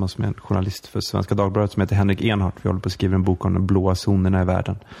bok tillsammans med en journalist för Svenska Dagbladet som heter Henrik Enhart. Vi håller på att skriva en bok om de blåa zonerna i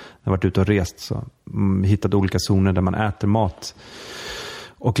världen. Jag har varit ute och rest så hittat olika zoner där man äter mat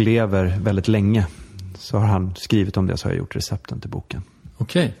och lever väldigt länge. Så har han skrivit om det, så har jag gjort recepten till boken.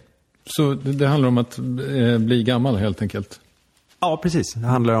 Okej. Så det handlar om att bli gammal helt enkelt? Ja, precis. Det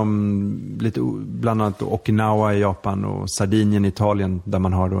handlar om bland annat Okinawa i Japan och Sardinien i Italien där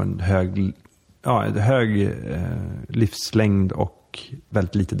man har då en hög livslängd och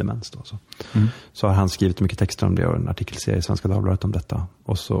väldigt lite demens. Då, så har han skrivit mycket texter om det och en artikelserie i Svenska Dagbladet om detta.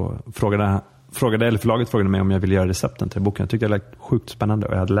 Och så förlaget frågade mig om jag ville göra recepten till boken. Jag tyckte det lät sjukt spännande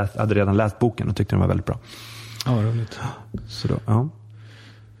och jag hade redan läst boken och tyckte den var väldigt bra. Ja, roligt.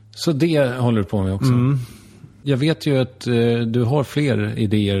 Så det håller du på med också? Jag vet ju att du har fler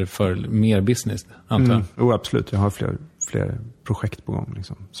idéer för mer business, antar jag. Absolut. Jag har fler projekt på gång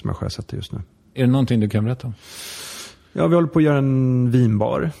liksom, som jag sjösätter just nu. Är det någonting du kan berätta om? Ja, vi håller på att göra en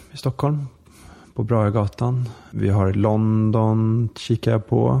vinbar i Stockholm. På Brahagatan. Vi har London, kikar jag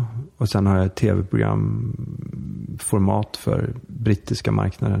på. Och sen har jag ett tv-programformat för brittiska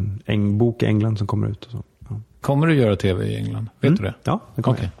marknaden. En bok i England som kommer ut och så. Ja. Kommer du göra tv i England? Vet du det? Ja, det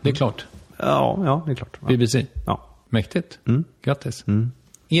kommer jag. Det är klart. Ja, det är klart. Ja. BBC? Ja. Mäktigt. Grattis.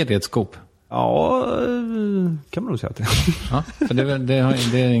 Är det ett skop? Ja, kan man nog säga att det är. Ja, för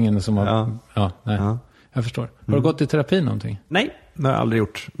det är ingen som har... Ja, nej. Ja. Jag förstår. Har du gått i terapi någonting? Nej, det har jag aldrig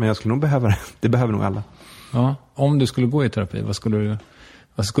gjort. Men jag skulle nog behöva det. Det behöver nog alla. Ja, om du skulle gå i terapi, vad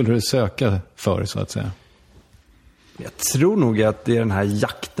skulle du söka för, så att säga? Jag tror nog att det är den här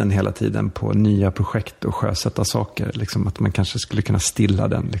jakten hela tiden på nya projekt och sjösätta saker. Liksom att man kanske skulle kunna stilla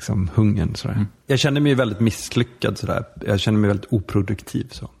den liksom, hungern. Sådär. Jag känner mig väldigt misslyckad. Sådär. Jag känner mig väldigt oproduktiv.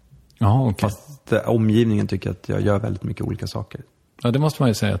 Så. Jaha, okej. Fast omgivningen tycker att jag gör väldigt mycket olika saker. Ja, det måste man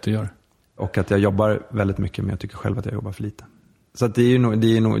ju säga att du gör. Och att jag jobbar väldigt mycket, men jag tycker själv att jag jobbar för lite. Så att det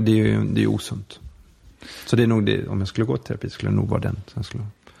är ju osunt. Så det är nog det, om jag skulle gå i terapi skulle det nog vara den.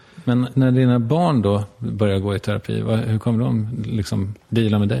 Men när dina barn då börjar gå i terapi, hur kommer de liksom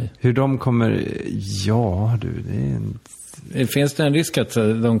deala med dig? Hur de kommer, Finns det en risk att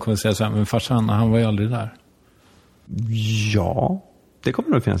de kommer säga så här, men farsan, han var ju aldrig där? Ja, det kommer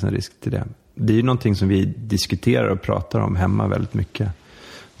nog finnas en risk till det. Det är ju någonting som vi diskuterar och pratar om hemma väldigt mycket.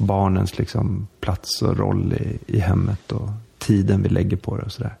 Barnens liksom plats och roll i hemmet och tiden vi lägger på det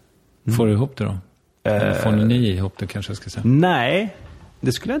och sådär. Får du ihop det då? Får ni ihop det, kanske jag ska säga? Nej,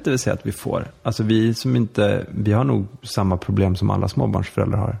 det skulle jag inte vilja säga att vi får. Alltså vi har nog samma problem som alla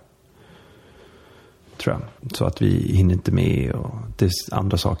småbarnsföräldrar har. Tror jag. Så att vi hinner inte med och det är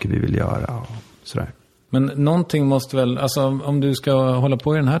andra saker vi vill göra och sådär. Men någonting måste väl, alltså om du ska hålla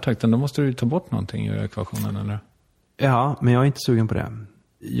på i den här takten, då måste du ta bort någonting ur ekvationen, eller? Ja, men jag är inte sugen på det.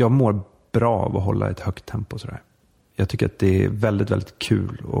 Jag mår bra av att hålla ett högt tempo sådär. Jag tycker att det är väldigt, väldigt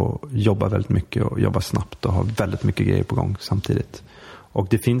kul att jobba väldigt mycket och jobba snabbt och ha väldigt mycket grejer på gång samtidigt. Och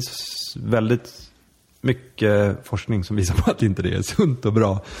det finns väldigt mycket forskning som visar på att inte det är sunt och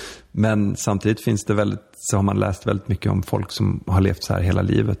bra. Men samtidigt så har man läst väldigt mycket om folk som har levt så här hela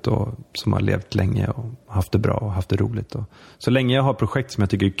livet och som har levt länge och haft det bra och haft det roligt. Och så länge jag har projekt som jag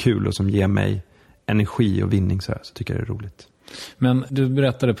tycker är kul och som ger mig energi och vinning så tycker jag det är roligt. Men du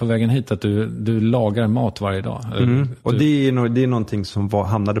berättade på vägen hit att du lagar mat varje dag. Och det är någonting som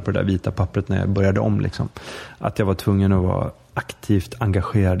hamnade på det där vita pappret när jag började om. Liksom. Att jag var tvungen att vara aktivt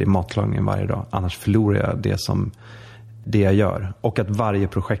engagerad i matlagningen varje dag. Annars förlorar jag det jag gör. Och att varje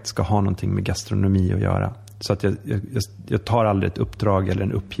projekt ska ha någonting med gastronomi att göra. Så att jag tar aldrig ett uppdrag eller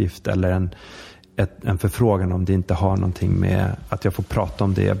en uppgift eller en förfrågan om det inte har någonting med att jag får prata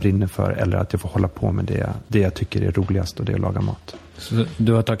om det jag brinner för eller att jag får hålla på med det jag tycker är roligast och det är att laga mat. Så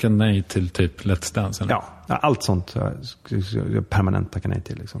du har tackat nej till typ Let's Dance? Eller? Ja, allt sånt jag permanent tackar nej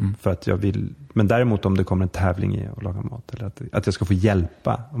till. Liksom. För att jag vill, men däremot om det kommer en tävling i att laga mat eller att jag ska få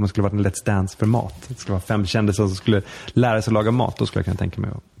hjälpa, om det skulle vara en Let's Dance för mat, det skulle vara 5 kändisar som skulle lära sig att laga mat, då skulle jag kunna tänka mig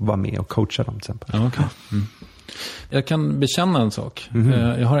att vara med och coacha dem till exempel. Ja, okay. Jag kan bekänna en sak.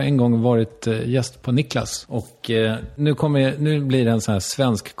 Jag har en gång varit gäst på Niklas och nu blir det en sån här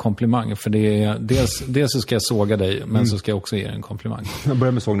svensk komplimang, för det är dels så ska jag såga dig, men så ska jag också ge en komplimang. Jag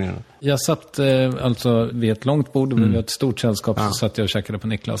börjar med sågningarna. Jag satt alltså vid ett långt bord och vi var ett stort sällskap, så satt jag och käkade på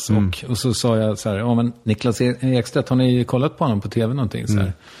Niklas och så sa jag så här, men Niklas Ekstedt, har ni kollat på honom på tv någonting så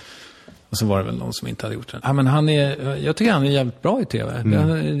här? Och så var det väl någon som inte hade gjort det. Ja, men jag tycker han är jävligt bra i tv. Han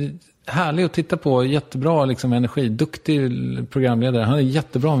är härlig att titta på, jättebra liksom, energi, duktig programledare. Han är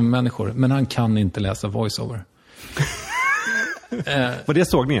jättebra med människor, men han kan inte läsa voiceover. Var det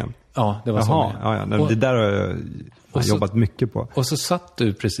sågningen? Ja, det var Jaha, ja. Det där har jag jobbat mycket på. Och så satt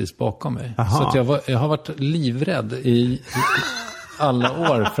du precis bakom mig. Aha. Så att jag har varit livrädd i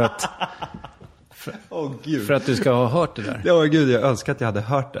alla år för att för att du ska ha hört det där. Ja, gud, jag önskar att jag hade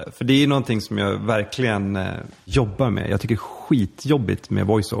hört det. För det är någonting som jag verkligen jobbar med. Jag tycker det är skitjobbigt med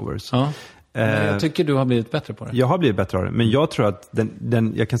voiceovers. Ja. Jag tycker du har blivit bättre på det. Jag har blivit bättre av det. Men jag tror att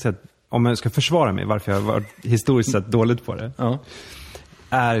jag kan säga att om jag ska försvara mig varför jag har varit historiskt sett dåligt på det,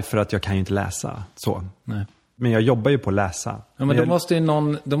 är för att jag kan ju inte läsa så. Nej. Men jag jobbar ju på att läsa. Ja, men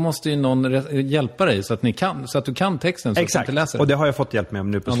då måste ju någon hjälpa dig så att du kan texten så exakt. att du inte läser det. Och det har jag fått hjälp med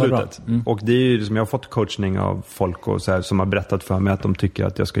nu på slutet. Och det är ju som jag har fått coachning av folk och så här, som har berättat för mig att de tycker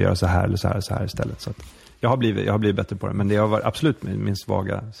att jag ska göra så här eller så här istället. Så att jag har blivit bättre på det, men det har varit absolut min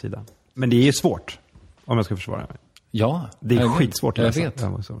svaga sida. Men det är svårt om jag ska försvara mig. Ja, det är skitsvårt att läsa.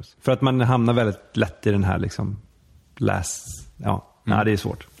 Jag vet. För att man hamnar väldigt lätt i den här liksom nej, det är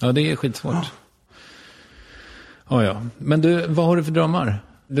svårt. Ja, det är skitsvårt. Ja. Men du, vad har du för drömmar?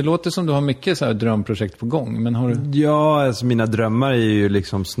 Det låter som du har mycket så här drömprojekt på gång, men har du... Ja, alltså mina drömmar är ju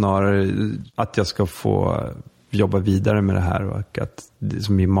liksom snarare att jag ska få jobba vidare med det här och att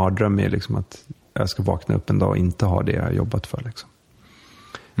som min mardröm är liksom att jag ska vakna upp en dag och inte ha det jag har jobbat för liksom.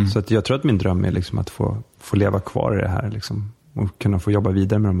 Så att jag tror att min dröm är liksom att få leva kvar i det här liksom, och kunna få jobba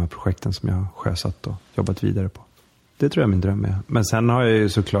vidare med de här projekten som jag har sjösatt och jobbat vidare på. Det tror jag min dröm är. Men sen har jag ju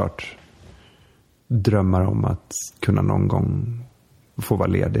såklart drömmar om att kunna någon gång få vara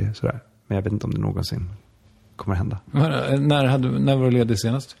ledig sådär. Men jag vet inte om det någonsin kommer hända. När var du ledig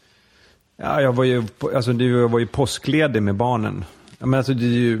senast? Ja, jag var ju påskledig med barnen. Men alltså,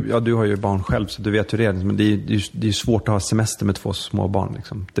 du har ju barn själv så du vet hur det är. Men det är svårt att ha semester med 2 små barn.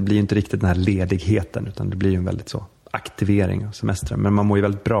 Liksom. Det blir ju inte riktigt den här ledigheten utan det blir ju en väldigt så aktivering av semestern. Men man mår ju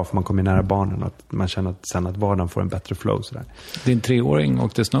väldigt bra för man kommer nära barnen och att man känner sen att vardagen får en bättre flow. Sådär. Din 3-åring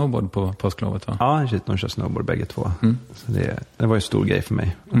åkte snowboard på påsklovet, va? Ja, de kör snowboard bägge två. Så det var ju en stor grej för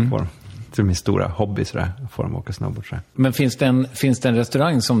mig. Det är min stora hobby sådär, att få dem åka snowboard sådär. Men finns det en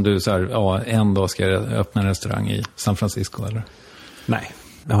restaurang som du så här, en dag ska jag öppna en restaurang i San Francisco eller? Nej,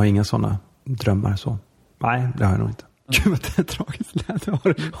 jag har inga sådana drömmar så. Nej, det har jag nog inte. Gud vad det är tragiskt.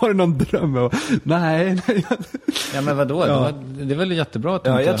 Har du någon dröm? Nej. Ja, men vadå? Ja. Det är väl jättebra att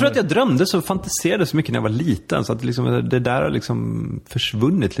jag tror att jag drömde så fantiserade så mycket när jag var liten så att liksom, det där har liksom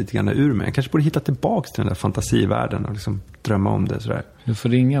försvunnit lite grann ur mig. Jag kanske borde hitta tillbaka till den där fantasivärlden och liksom drömma om det sådär. Du får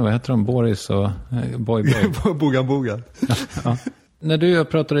ringa, vad heter de? Boris och Boy. Boga. Ja. När du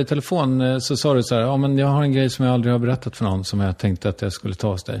pratade i telefon så sa du så här, ja men jag har en grej som jag aldrig har berättat för någon som jag tänkte att jag skulle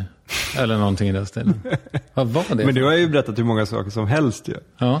ta hos dig. Eller någonting i den stilen. Vad var det? Men du har ju berättat hur många saker som helst ju.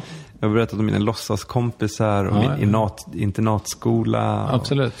 Ja. Jag har berättat om mina låtsaskompisar och min internatskola.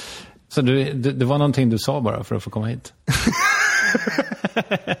 Absolut. Så det var någonting du sa bara för att få komma hit?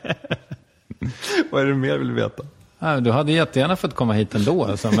 Vad är det mer vill veta? Ja, du hade jättegärna fått komma hit ändå.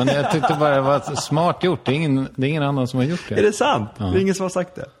 Alltså. Men jag tyckte bara det var smart gjort. Det är ingen annan som har gjort det. Är det sant? Ja. Det är ingen som har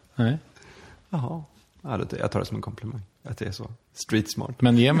sagt det? Nej. Jaha. Ja, jag tar det som en komplimang. Att det är så street smart.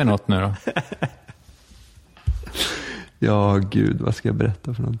 Men ge mig något nu då. Ja, gud. Vad ska jag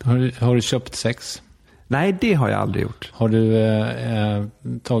berätta för någonting? Har du köpt sex? Nej, det har jag aldrig gjort. Har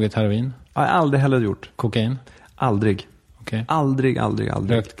du tagit heroin? Jag har aldrig heller gjort. Kokain? Aldrig. Okay. Aldrig.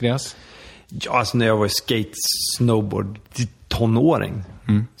 Rökt gräs? Ja, alltså när jag var i snowboard tonåring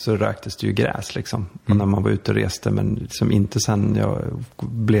så röktes det ju gräs liksom. Och när man var ute och reste, men liksom inte sen jag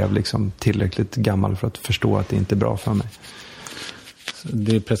blev liksom tillräckligt gammal för att förstå att det inte är bra för mig.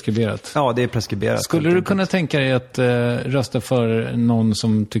 Det är preskriberat? Ja, det är preskriberat. Skulle du kunna tänka dig att rösta för någon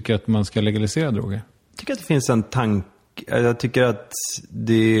som tycker att man ska legalisera droger? Jag tycker att det finns en tanke. Jag tycker att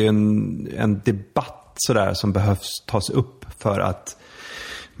det är en debatt sådär som behövs tas upp för att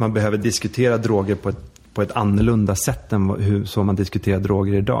man behöver diskutera droger på ett annorlunda sätt än så man diskuterar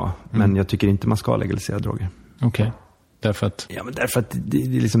droger idag. Men jag tycker inte man ska legalisera droger. Okej. Därför att? Ja, men därför att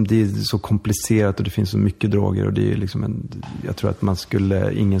det är så komplicerat och det finns så mycket droger och det är liksom jag tror att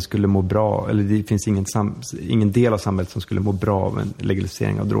ingen skulle må bra, eller det finns ingen del av samhället som skulle må bra av en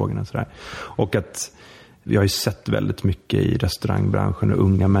legalisering av drogerna sådär. Och att vi har ju sett väldigt mycket i restaurangbranschen och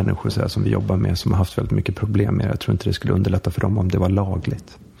unga människor sådär, som vi jobbar med som har haft väldigt mycket problem med det. Jag tror inte det skulle underlätta för dem om det var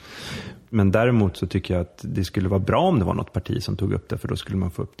lagligt. Men däremot så tycker jag att det skulle vara bra om det var något parti som tog upp det, för då skulle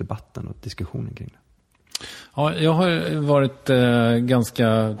man få upp debatten och diskussionen kring det. Ja, jag har varit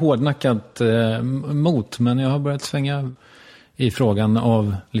ganska hårdnackat mot, men jag har börjat svänga i frågan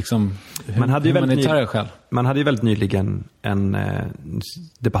av liksom humanitära skäl. Man hade ju väldigt nyligen en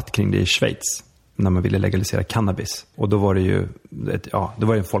debatt kring det i Schweiz när man ville legalisera cannabis. Och då var det ju det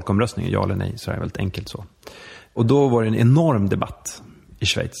var en folkomröstning, ja eller nej, så är det väldigt enkelt så. Och då var det en enorm debatt i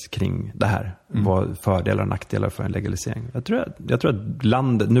Schweiz kring det här. Vad fördelar och nackdelar för en legalisering. Jag tror att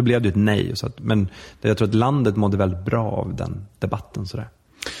landet, nu blev det ett nej, men jag tror att landet mådde väldigt bra av den debatten sådär.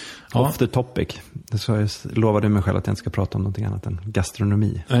 Ja. Off the topic. Så jag lovade mig själv att jag inte ska prata om någonting annat än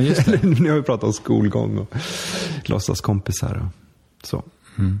gastronomi. Ja, just det. Nu har vi pratat om skolgång och låtsaskompisar och så.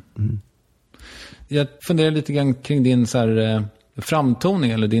 Jag funderar lite grann kring din så här,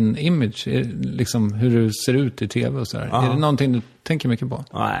 framtoning eller din image, liksom hur du ser ut i tv och så här. Är det någonting du tänker mycket på?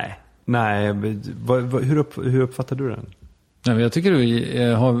 Nej. Hur uppfattar du den? Nej, men jag tycker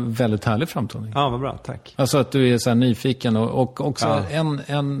du har väldigt härlig framtoning. Ja, vad bra, tack. Alltså att du är så här nyfiken och också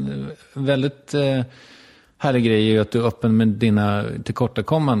en väldigt härlig grej är ju att du är öppen med dina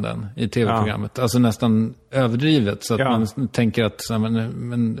tillkortakommanden i tv-programmet. Alltså nästan överdrivet så att man tänker att så här,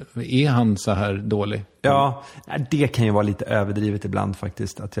 men är han så här dålig? Ja, det kan ju vara lite överdrivet ibland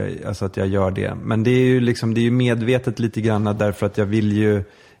faktiskt att jag gör det. Men det är ju liksom, det är ju medvetet lite grann därför att jag vill ju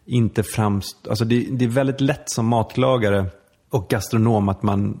inte alltså det är väldigt lätt som matlagare och gastronom att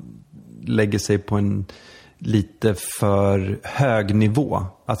man lägger sig på en lite för hög nivå.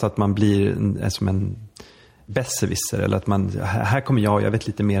 Alltså att man blir som en besserwisser eller att här kommer jag vet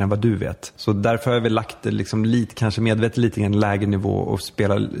lite mer än vad du vet. Så därför har jag väl lagt det liksom lite, kanske medvetet lite i en lägre nivå och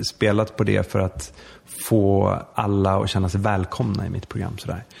spelat på det för att få alla att känna sig välkomna i mitt program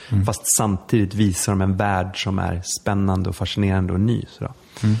sådär. Fast samtidigt visar de en värld som är spännande och fascinerande och ny sådär.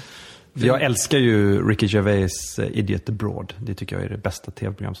 Jag älskar ju Ricky Gervais Idiot Abroad. Det tycker jag är det bästa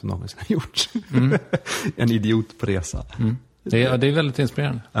tv-program som någonsin har gjort. En idiot på resa. Det är väldigt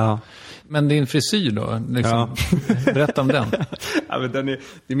inspirerande. Ja. Men din frisyr då? Liksom, berätta om den. Ja, men det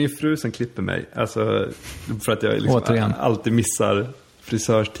är min fru som klipper mig. Alltså, för att jag liksom alltid missar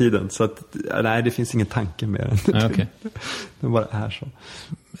frisörstiden. Så att, nej, det finns ingen tanke med den. Ja, okay. Det bara är så.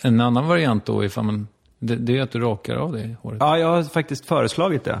 En annan variant då ifall det är att du rakar av det håret. Ja, jag har faktiskt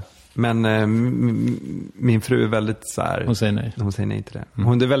föreslagit det. Men min fru är väldigt så här... Hon säger nej. Hon säger nej till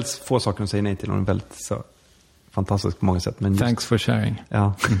det. Det är väldigt få saker hon säger nej till. Hon är väldigt så fantastisk på många sätt. Men Thanks for sharing.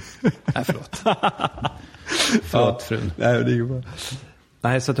 Ja. Nej, förlåt. Förlåt, frun. Nej, det är bra.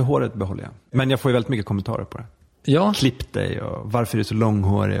 Nej, så att håret behåller jag. Men jag får ju väldigt mycket kommentarer på det. Ja. Klipp dig och varför är du så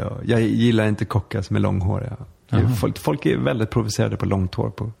långhårig och jag gillar inte kockar som är långhåriga. Folk är väldigt provocerade på långt hår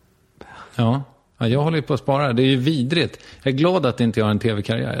på. Ja, jag håller ju på att spara. Det är ju vidrigt. Jag är glad att inte jag har en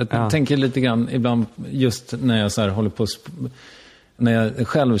tv-karriär. Jag tänker lite grann ibland just när jag så här håller på när jag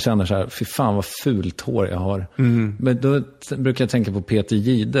själv känner så här, fy fan vad fult hår jag har. Men då brukar jag tänka på Peter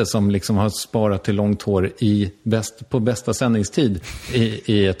Gide som liksom har sparat till långt hår på bästa sändningstid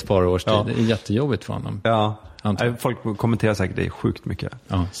i ett par års tid. Det är jättejobbigt för honom. Ja, folk kommenterar säkert det är sjukt mycket.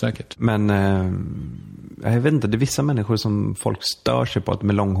 Ja, säkert. Men jag vet inte, det är vissa människor som folk stör sig på att de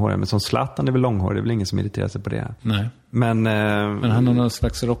är långhåriga. Men som Zlatan är väl långhårig, det är väl ingen som irriterar sig på det. Nej. Men han har någon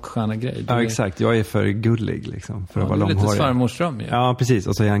slags rockstjärna-grej. Ja, exakt. Jag är för gullig liksom, för att vara långhårig. Lite svärmorsdröm. Ja, precis.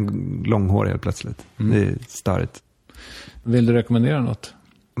 Och så är han långhårig helt plötsligt. Det är störigt. Vill du rekommendera något?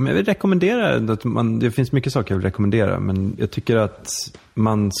 Men jag vill rekommendera att det finns mycket saker jag vill rekommendera. Men jag tycker att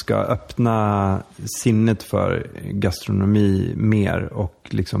man ska öppna sinnet för gastronomi mer och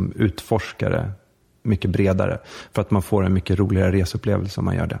liksom utforska det mycket bredare. För att man får en mycket roligare reseupplevelse om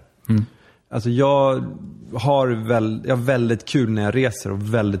man gör det. Alltså jag har väldigt kul när jag reser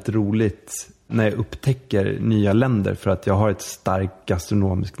och väldigt roligt när jag upptäcker nya länder för att jag har ett starkt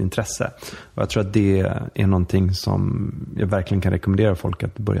gastronomiskt intresse. Och jag tror att det är någonting som jag verkligen kan rekommendera folk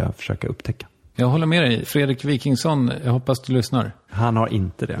att börja försöka upptäcka. Jag håller med dig. Fredrik Wikingsson, jag hoppas du lyssnar. Han har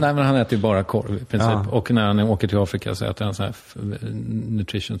inte det. Nej, men han äter ju bara korv i princip. Ja. Och när han åker till Afrika så äter han så här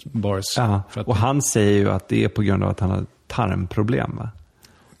nutrition bars. Ja. Och han säger ju att det är på grund av att han har tarmproblem, va?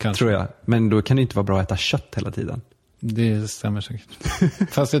 Kanske. Tror jag. Men då kan det inte vara bra att äta kött hela tiden. Det stämmer säkert.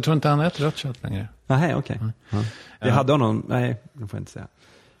 Fast jag tror inte han äter rött kött längre. Nej, okej. Jag hade honom... Nej, det får jag inte säga.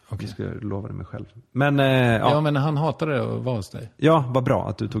 Jag skulle lova det mig själv. Men, men han hatade att vara hos dig. Ja, vad bra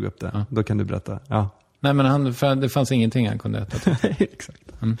att du tog upp det. Ja. Då kan du berätta. Ja. Nej, men det fanns ingenting han kunde äta. Exakt.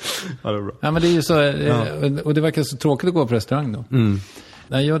 Ja, det är bra. Ja, men det är ju så... Och det verkar så tråkigt att gå på restaurang då.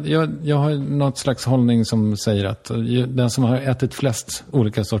 Nej, jag har något slags hållning som säger att den som har ätit flest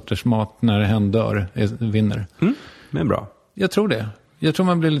olika sorters mat när hen dör vinner. Men bra. Jag tror det. Jag tror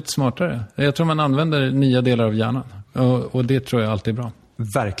man blir lite smartare. Jag tror man använder nya delar av hjärnan. Och det tror jag alltid är bra.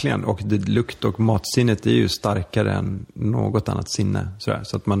 Verkligen, och lukt- och matsinnet är ju starkare än något annat sinne.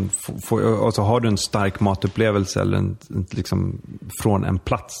 Så att man får, alltså har du en stark matupplevelse eller liksom från en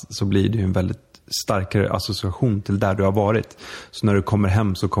plats, så blir det ju en väldigt starkare association till där du har varit. Så när du kommer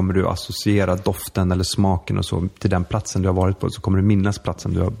hem så kommer du associera doften eller smaken och så till den platsen du har varit på, så kommer du minnas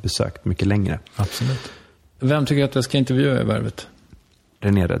platsen du har besökt mycket längre. Absolut. Vem tycker att jag ska intervjua i Värvet?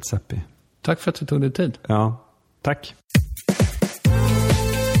 René Redzepi. Tack för att du tog dig tid. Ja, tack.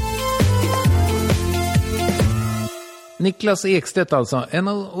 Niklas Ekstedt alltså, en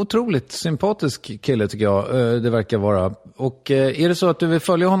otroligt sympatisk kille tycker jag det verkar vara. Och är det så att du vill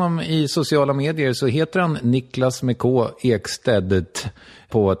följa honom i sociala medier så heter han Niklas med K Ekstedt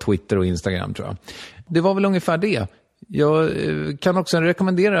på Twitter och Instagram tror jag. Det var väl ungefär det. Jag kan också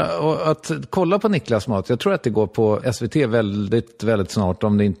rekommendera att kolla på Niklas mat. Jag tror att det går på SVT väldigt, väldigt snart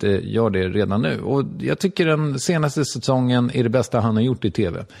om det inte gör det redan nu. Och jag tycker den senaste säsongen är det bästa han har gjort i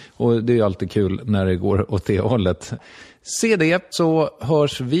tv. Och det är ju alltid kul när det går åt det hållet. Se det, så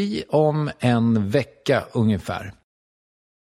hörs vi om en vecka ungefär.